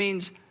 It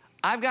means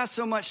I've got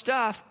so much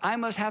stuff, I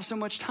must have so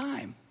much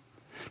time.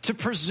 To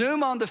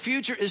presume on the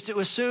future is to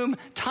assume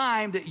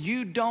time that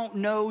you don't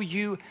know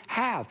you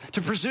have.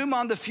 To presume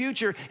on the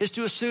future is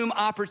to assume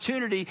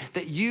opportunity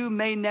that you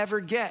may never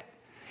get.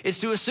 It's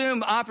to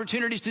assume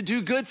opportunities to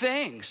do good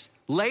things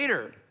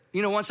later.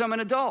 You know, once I'm an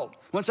adult,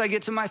 once I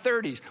get to my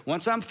 30s,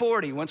 once I'm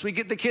 40, once we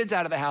get the kids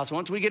out of the house,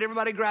 once we get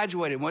everybody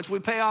graduated, once we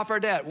pay off our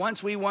debt,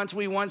 once we,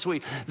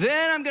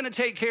 then I'm going to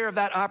take care of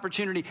that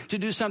opportunity to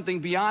do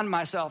something beyond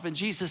myself. And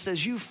Jesus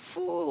says, you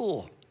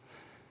fool.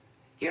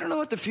 You don't know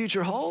what the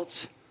future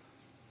holds.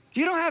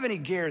 You don't have any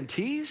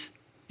guarantees.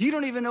 You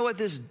don't even know what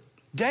this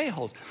day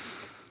holds.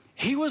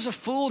 He was a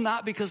fool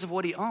not because of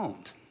what he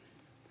owned.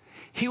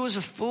 He was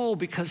a fool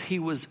because he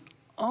was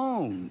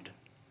owned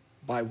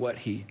by what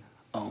he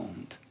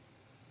owned.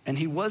 And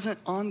he wasn't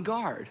on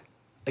guard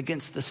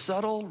against the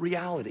subtle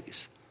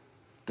realities,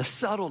 the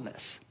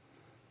subtleness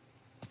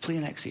of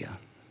pleonexia.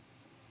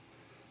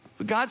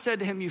 But God said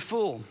to him, you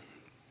fool,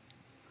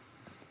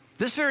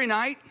 this very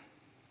night,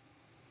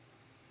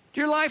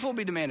 your life will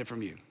be demanded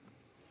from you.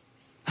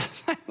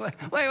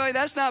 wait,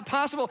 that's not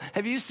possible.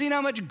 Have you seen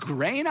how much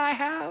grain I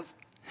have?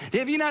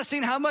 Have you not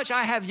seen how much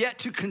I have yet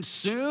to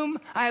consume?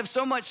 I have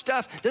so much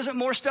stuff. Doesn't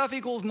more stuff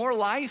equals more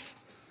life?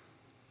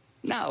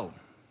 No,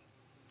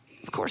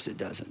 of course it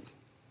doesn't.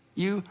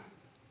 You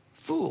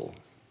fool.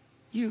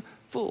 You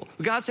fool.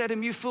 God said to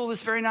him, you fool,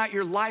 this very night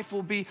your life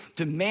will be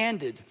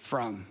demanded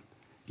from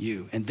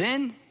you. And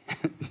then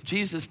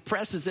Jesus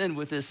presses in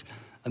with this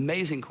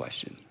amazing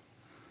question.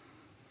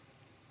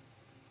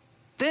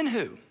 Then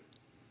who?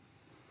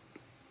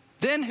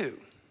 Then who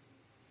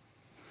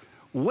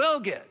will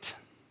get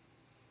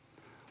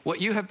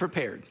what you have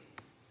prepared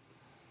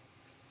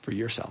for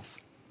yourself?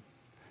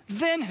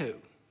 Then who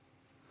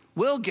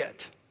will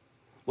get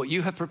what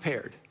you have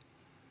prepared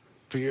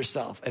for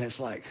yourself? And it's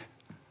like,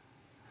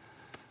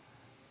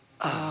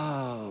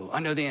 oh, I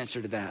know the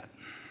answer to that.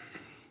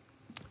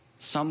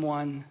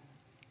 Someone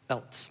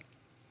else.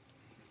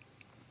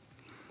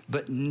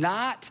 But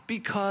not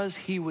because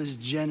he was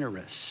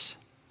generous,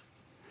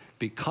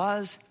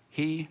 because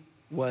he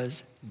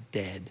was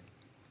dead.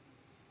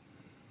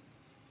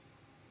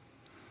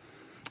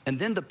 And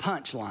then the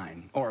punch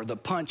line, or the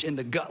punch in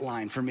the gut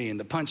line for me and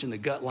the punch in the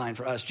gut line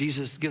for us,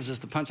 Jesus gives us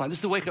the punch line. This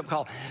is the wake-up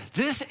call.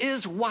 This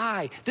is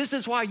why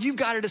you've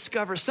got to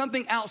discover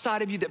something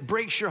outside of you that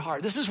breaks your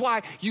heart. This is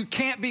why you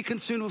can't be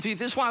consumed with you.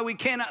 This is why we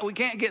can't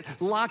get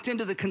locked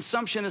into the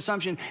consumption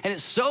assumption. And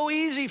it's so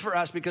easy for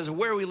us because of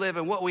where we live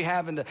and what we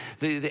have and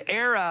the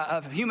era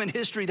of human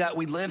history that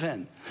we live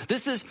in.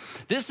 This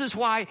is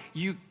why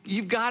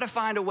you've got to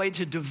find a way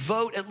to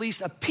devote at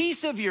least a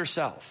piece of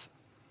yourself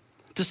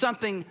to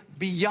something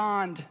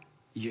beyond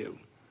you.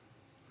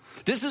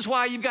 This is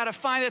why you've got to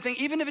find that thing,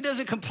 even if it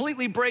doesn't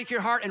completely break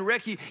your heart and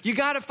wreck you, you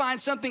got to find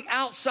something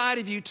outside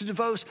of you to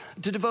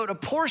devote a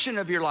portion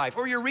of your life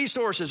or your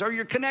resources or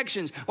your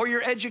connections or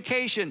your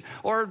education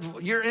or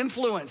your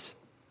influence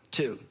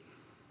to.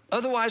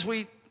 Otherwise,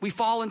 we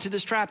fall into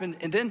this trap. And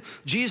then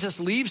Jesus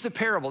leaves the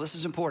parable. This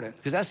is important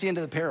because that's the end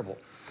of the parable.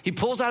 He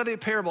pulls out of the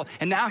parable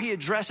and now he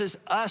addresses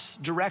us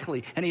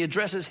directly and he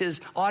addresses his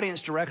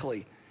audience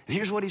directly. And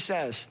here's what he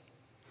says.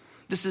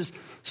 This is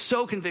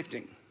so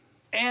convicting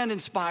and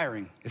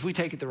inspiring if we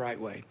take it the right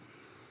way.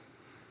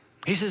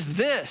 He says,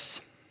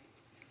 this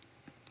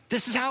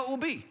is how it will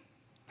be.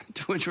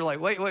 To which we're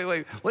like, wait,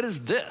 what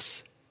is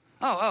this?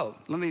 Oh,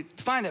 let me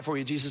define that for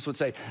you, Jesus would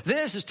say.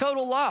 This is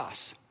total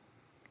loss.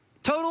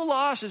 Total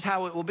loss is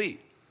how it will be.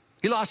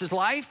 He lost his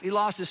life, he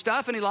lost his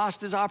stuff, and he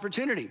lost his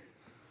opportunity.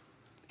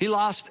 He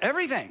lost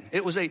everything.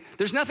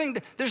 There's nothing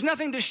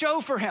to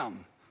show for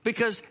him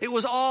because it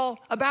was all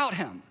about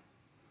him.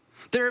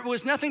 There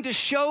was nothing to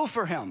show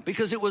for him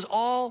because it was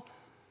all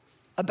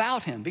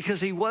about him, because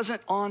he wasn't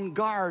on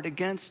guard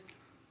against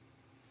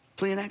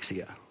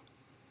pleonexia.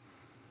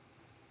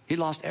 He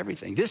lost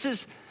everything. This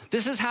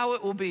is how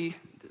it will be.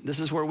 This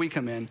is where we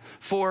come in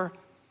for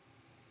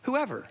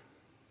whoever.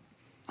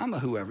 I'm a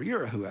whoever,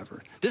 you're a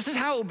whoever. This is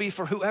how it will be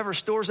for whoever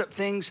stores up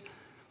things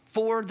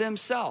for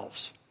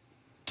themselves,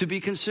 to be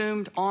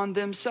consumed on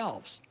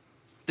themselves.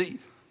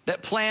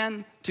 That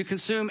plan to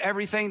consume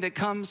everything that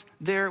comes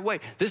their way.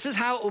 This is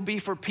how it will be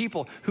for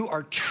people who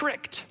are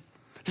tricked.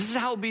 This is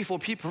how it will be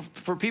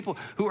for people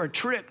who are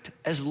tricked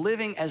as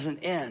living as an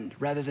end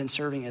rather than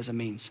serving as a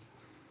means.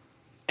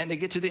 And they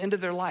get to the end of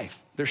their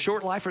life, their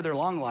short life or their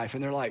long life,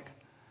 and they're like,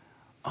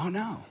 oh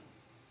no,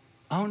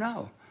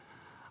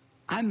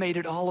 I made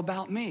it all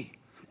about me.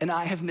 And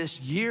I have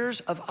missed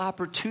years of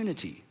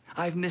opportunity.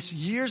 I've missed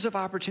years of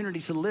opportunity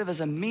to live as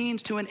a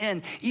means to an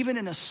end, even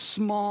in a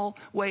small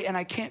way, and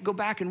I can't go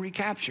back and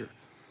recapture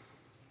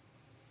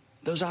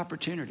those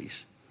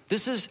opportunities.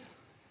 This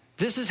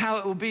is how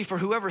it will be for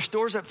whoever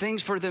stores up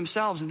things for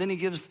themselves, and then he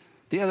gives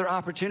the other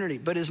opportunity,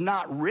 but is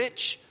not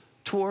rich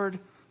toward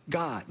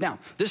God. Now,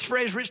 this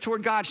phrase, rich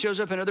toward God, shows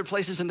up in other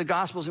places in the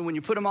Gospels, and when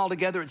you put them all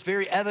together, it's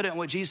very evident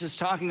what Jesus is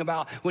talking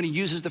about when he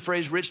uses the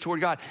phrase rich toward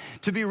God.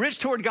 To be rich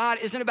toward God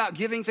isn't about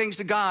giving things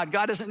to God.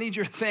 God doesn't need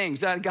your things.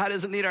 God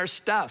doesn't need our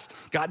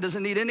stuff. God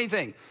doesn't need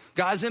anything.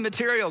 God's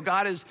immaterial.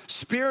 God is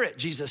spirit,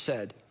 Jesus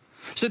said.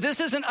 So this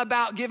isn't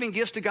about giving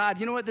gifts to God.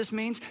 You know what this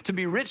means? To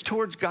be rich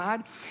towards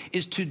God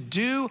is to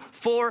do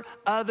for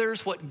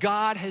others what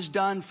God has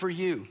done for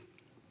you.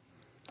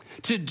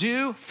 To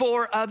do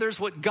for others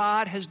what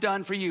God has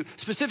done for you.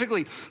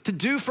 Specifically, to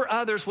do for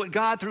others what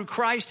God through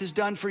Christ has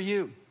done for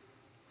you.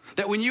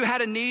 That when you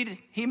had a need,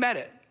 he met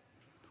it.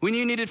 When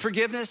you needed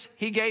forgiveness,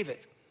 he gave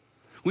it.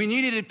 When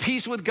you needed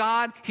peace with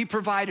God, he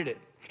provided it.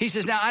 He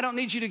says, now I don't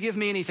need you to give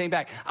me anything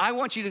back. I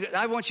want you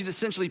to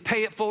essentially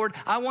pay it forward.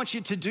 I want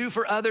you to do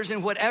for others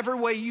in whatever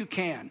way you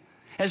can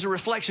as a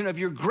reflection of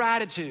your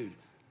gratitude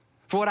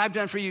for what I've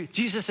done for you.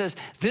 Jesus says,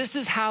 this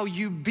is how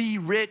you be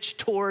rich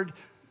toward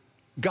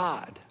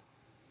God.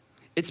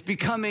 It's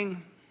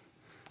becoming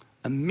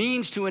a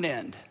means to an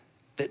end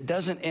that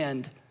doesn't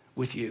end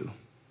with you.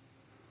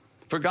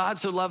 For God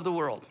so loved the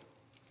world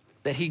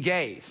that he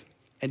gave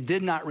and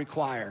did not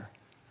require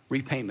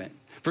repayment.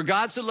 For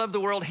God so loved the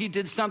world, he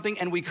did something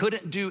and we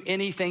couldn't do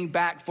anything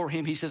back for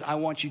him. He says, I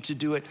want you to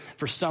do it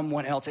for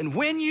someone else. And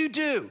when you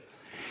do,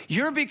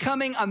 you're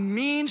becoming a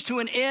means to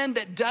an end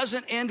that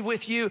doesn't end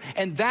with you.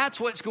 And that's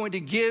what's going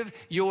to give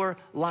your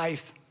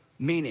life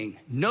meaning.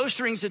 No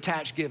strings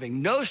attached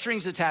giving, no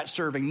strings attached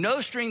serving,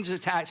 no strings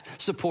attached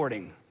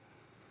supporting.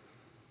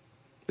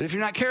 But if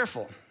you're not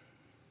careful,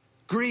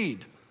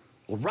 greed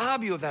will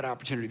rob you of that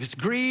opportunity, because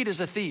greed is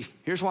a thief.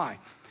 Here's why.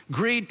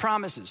 Greed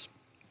promises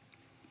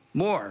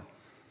more,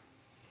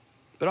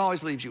 but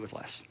always leaves you with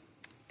less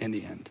in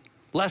the end.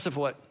 Less of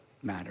what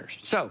matters.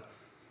 So,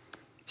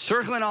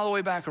 circling all the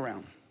way back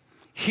around,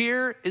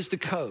 here is the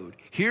code.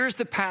 Here's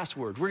the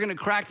password. We're gonna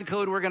crack the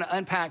code. We're gonna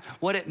unpack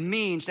what it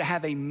means to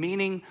have a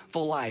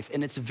meaningful life.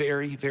 And it's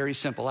very, very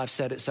simple. I've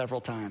said it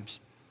several times.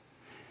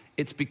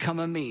 It's become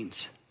a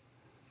means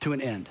to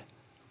an end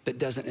that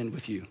doesn't end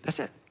with you. That's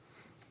it.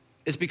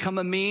 It's become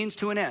a means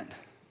to an end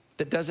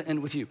that doesn't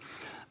end with you.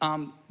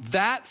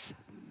 That's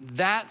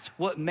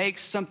what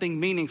makes something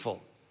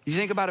meaningful. You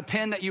think about a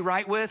pen that you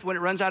write with, when it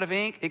runs out of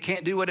ink, it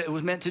can't do what it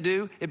was meant to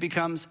do. It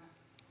becomes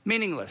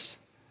meaningless.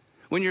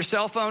 When your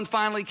cell phone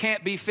finally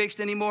can't be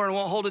fixed anymore and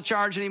won't hold a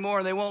charge anymore,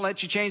 and they won't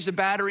let you change the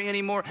battery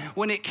anymore,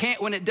 when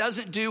it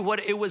doesn't do what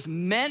it was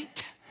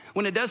meant,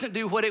 when it doesn't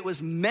do what it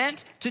was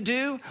meant to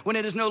do, when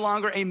it is no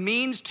longer a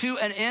means to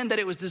an end that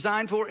it was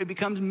designed for, it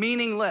becomes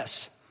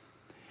meaningless.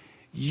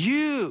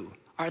 You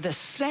are the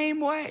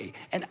same way,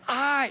 and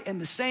I am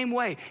the same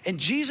way. And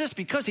Jesus,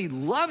 because he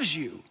loves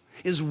you,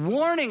 is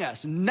warning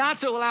us not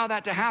to allow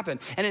that to happen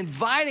and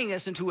inviting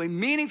us into a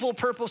meaningful,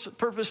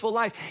 purposeful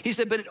life. He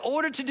said, but in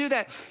order to do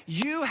that,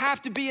 you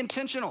have to be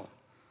intentional.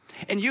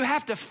 And you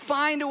have to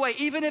find a way,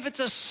 even if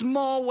it's a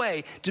small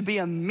way, to be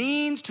a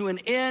means to an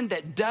end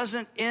that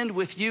doesn't end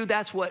with you.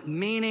 That's what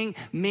meaning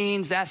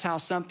means. That's how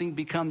something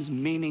becomes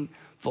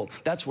meaningful.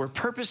 That's where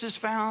purpose is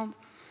found.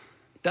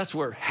 That's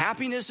where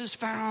happiness is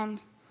found.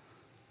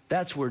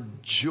 That's where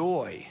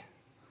joy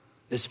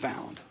is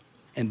found.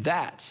 And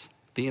that's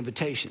the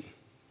invitation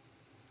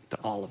to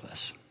all of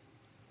us.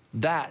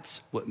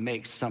 That's what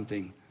makes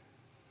something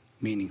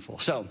meaningful.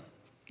 So,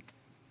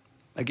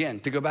 again,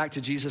 to go back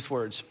to Jesus'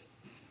 words,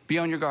 be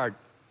on your guard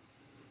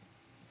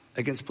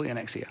against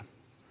pleonexia.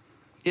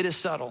 It is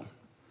subtle.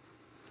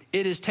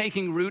 It is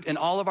taking root in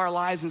all of our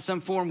lives in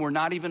some form we're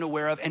not even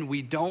aware of, and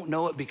we don't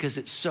know it because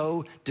it's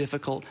so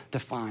difficult to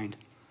find.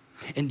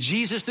 And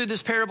Jesus, through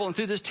this parable and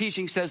through this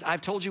teaching, says,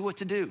 I've told you what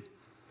to do.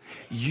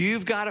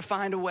 You've got to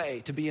find a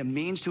way to be a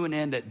means to an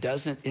end that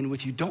doesn't end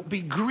with you. Don't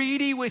be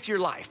greedy with your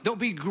life. Don't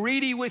be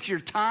greedy with your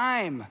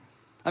time.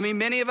 I mean,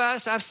 many of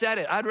us, I've said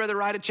it, I'd rather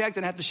write a check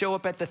than have to show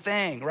up at the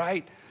thing,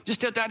 right?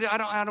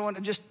 I don't want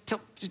to just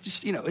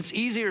it's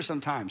easier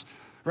sometimes,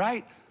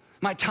 right?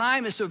 My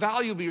time is so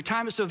valuable. Your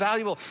time is so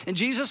valuable. And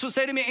Jesus would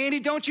say to me,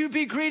 Andy, don't you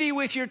be greedy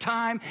with your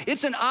time.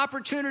 It's an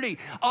opportunity.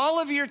 All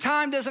of your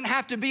time doesn't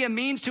have to be a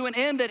means to an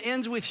end that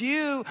ends with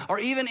you or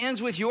even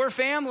ends with your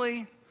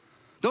family.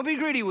 Don't be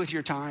greedy with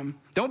your time.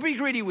 Don't be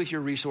greedy with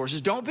your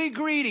resources. Don't be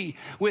greedy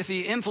with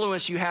the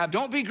influence you have.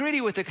 Don't be greedy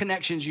with the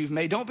connections you've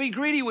made. Don't be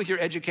greedy with your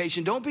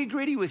education. Don't be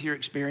greedy with your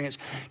experience.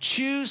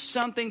 Choose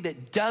something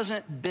that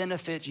doesn't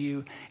benefit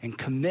you and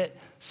commit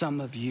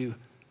some of you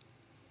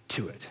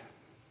to it.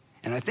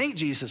 And I think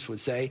Jesus would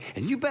say,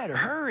 and you better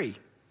hurry,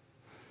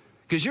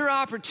 because your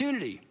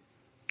opportunity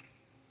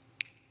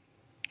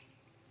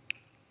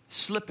is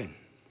slipping.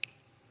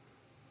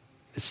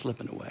 It's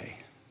slipping away.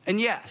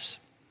 And yes,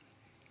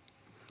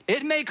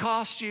 it may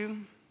cost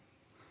you.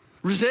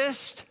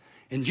 Resist,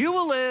 and you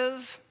will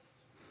live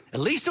at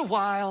least a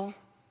while.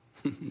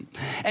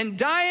 And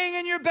dying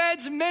in your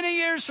beds many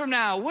years from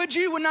now, would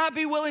not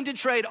be willing to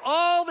trade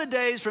all the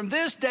days from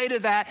this day to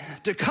that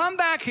to come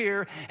back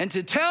here and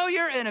to tell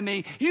your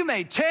enemy, you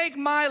may take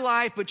my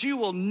life, but you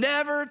will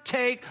never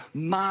take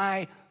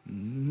my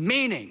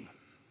meaning.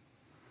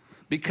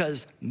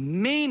 Because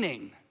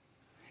meaning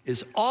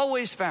is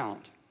always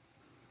found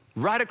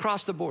right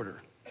across the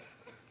border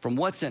from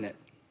what's in it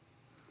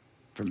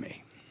for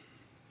me.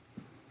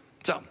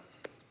 So,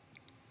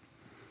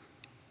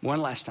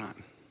 one last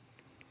time.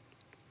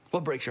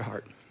 What breaks your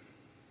heart?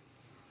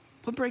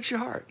 What breaks your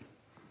heart?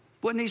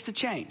 What needs to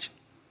change?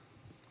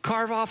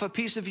 Carve off a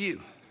piece of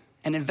you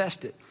and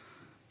invest it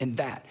in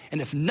that.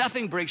 And if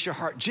nothing breaks your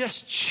heart,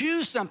 just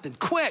choose something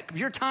quick.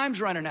 Your time's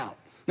running out.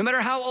 No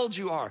matter how old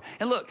you are.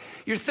 And look,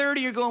 you're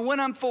 30, you're going, when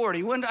I'm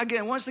 40.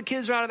 Once the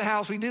kids are out of the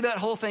house, we do that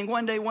whole thing,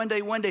 one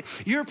day.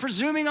 You're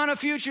presuming on a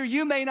future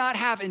you may not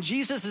have, and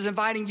Jesus is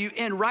inviting you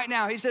in right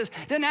now. He says,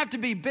 it doesn't have to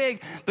be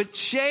big, but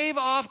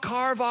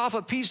carve off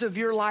a piece of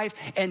your life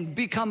and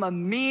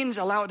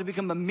allow it to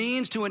become a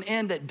means to an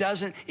end that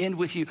doesn't end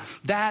with you.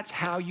 That's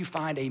how you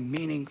find a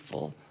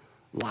meaningful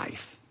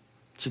life.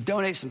 So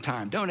donate some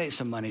time, donate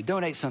some money,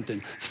 donate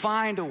something.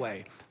 Find a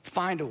way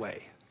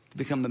to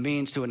become a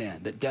means to an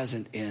end that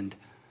doesn't end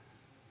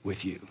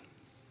with you.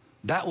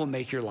 That will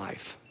make your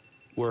life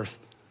worth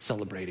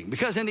celebrating.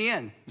 Because in the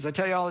end, as I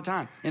tell you all the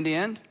time, in the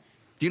end,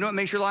 do you know what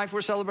makes your life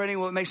worth celebrating?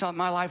 What makes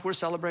my life worth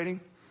celebrating?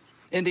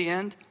 In the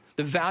end,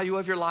 the value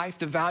of your life,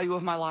 the value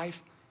of my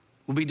life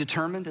will be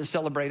determined and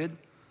celebrated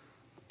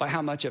by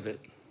how much of it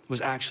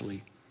was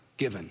actually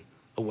given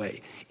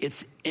away.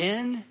 It's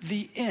in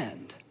the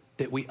end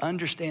that we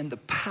understand the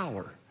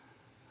power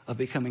of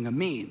becoming a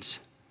means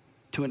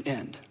to an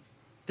end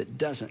that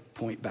doesn't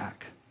point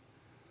back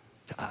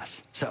to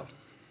us. So,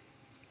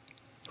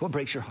 what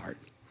breaks your heart?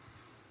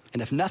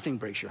 And if nothing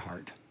breaks your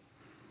heart,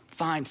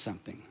 find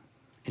something,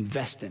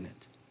 invest in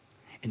it,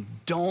 and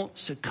don't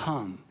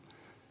succumb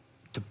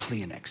to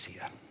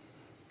pleonexia.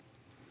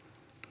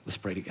 Let's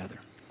pray together.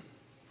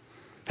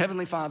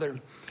 Heavenly Father,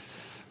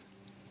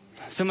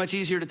 so much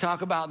easier to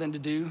talk about than to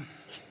do,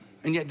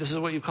 and yet this is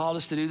what you've called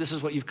us to do. This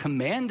is what you've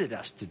commanded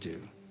us to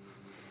do.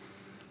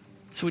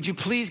 So would you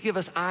please give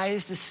us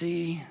eyes to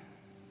see?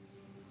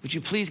 Would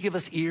you please give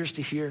us ears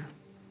to hear?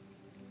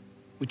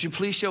 Would you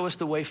please show us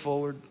the way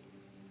forward?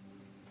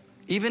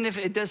 Even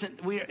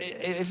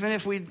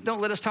if we don't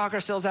let us talk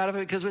ourselves out of it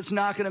because it's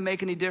not going to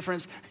make any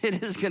difference,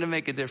 it is going to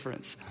make a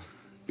difference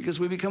because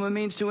we become a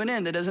means to an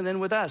end that doesn't end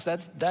with us.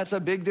 That's a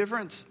big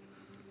difference.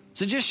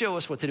 So just show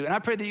us what to do. And I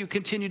pray that you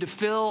continue to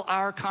fill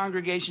our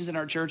congregations and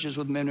our churches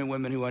with men and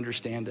women who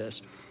understand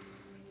this,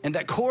 and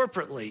that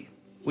corporately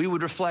we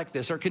would reflect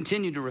this or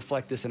continue to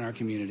reflect this in our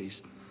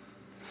communities.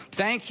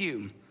 Thank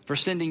you for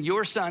sending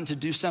your son to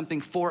do something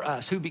for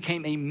us, who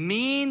became a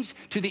means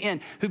to the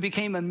end, who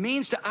became a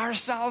means to our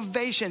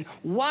salvation.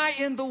 Why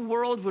in the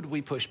world would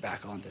we push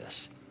back on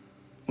this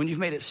when you've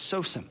made it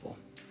so simple?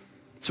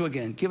 So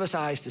again, give us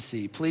eyes to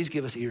see. Please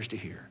give us ears to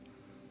hear.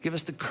 Give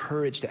us the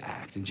courage to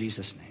act. In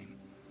Jesus' name,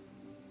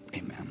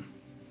 amen.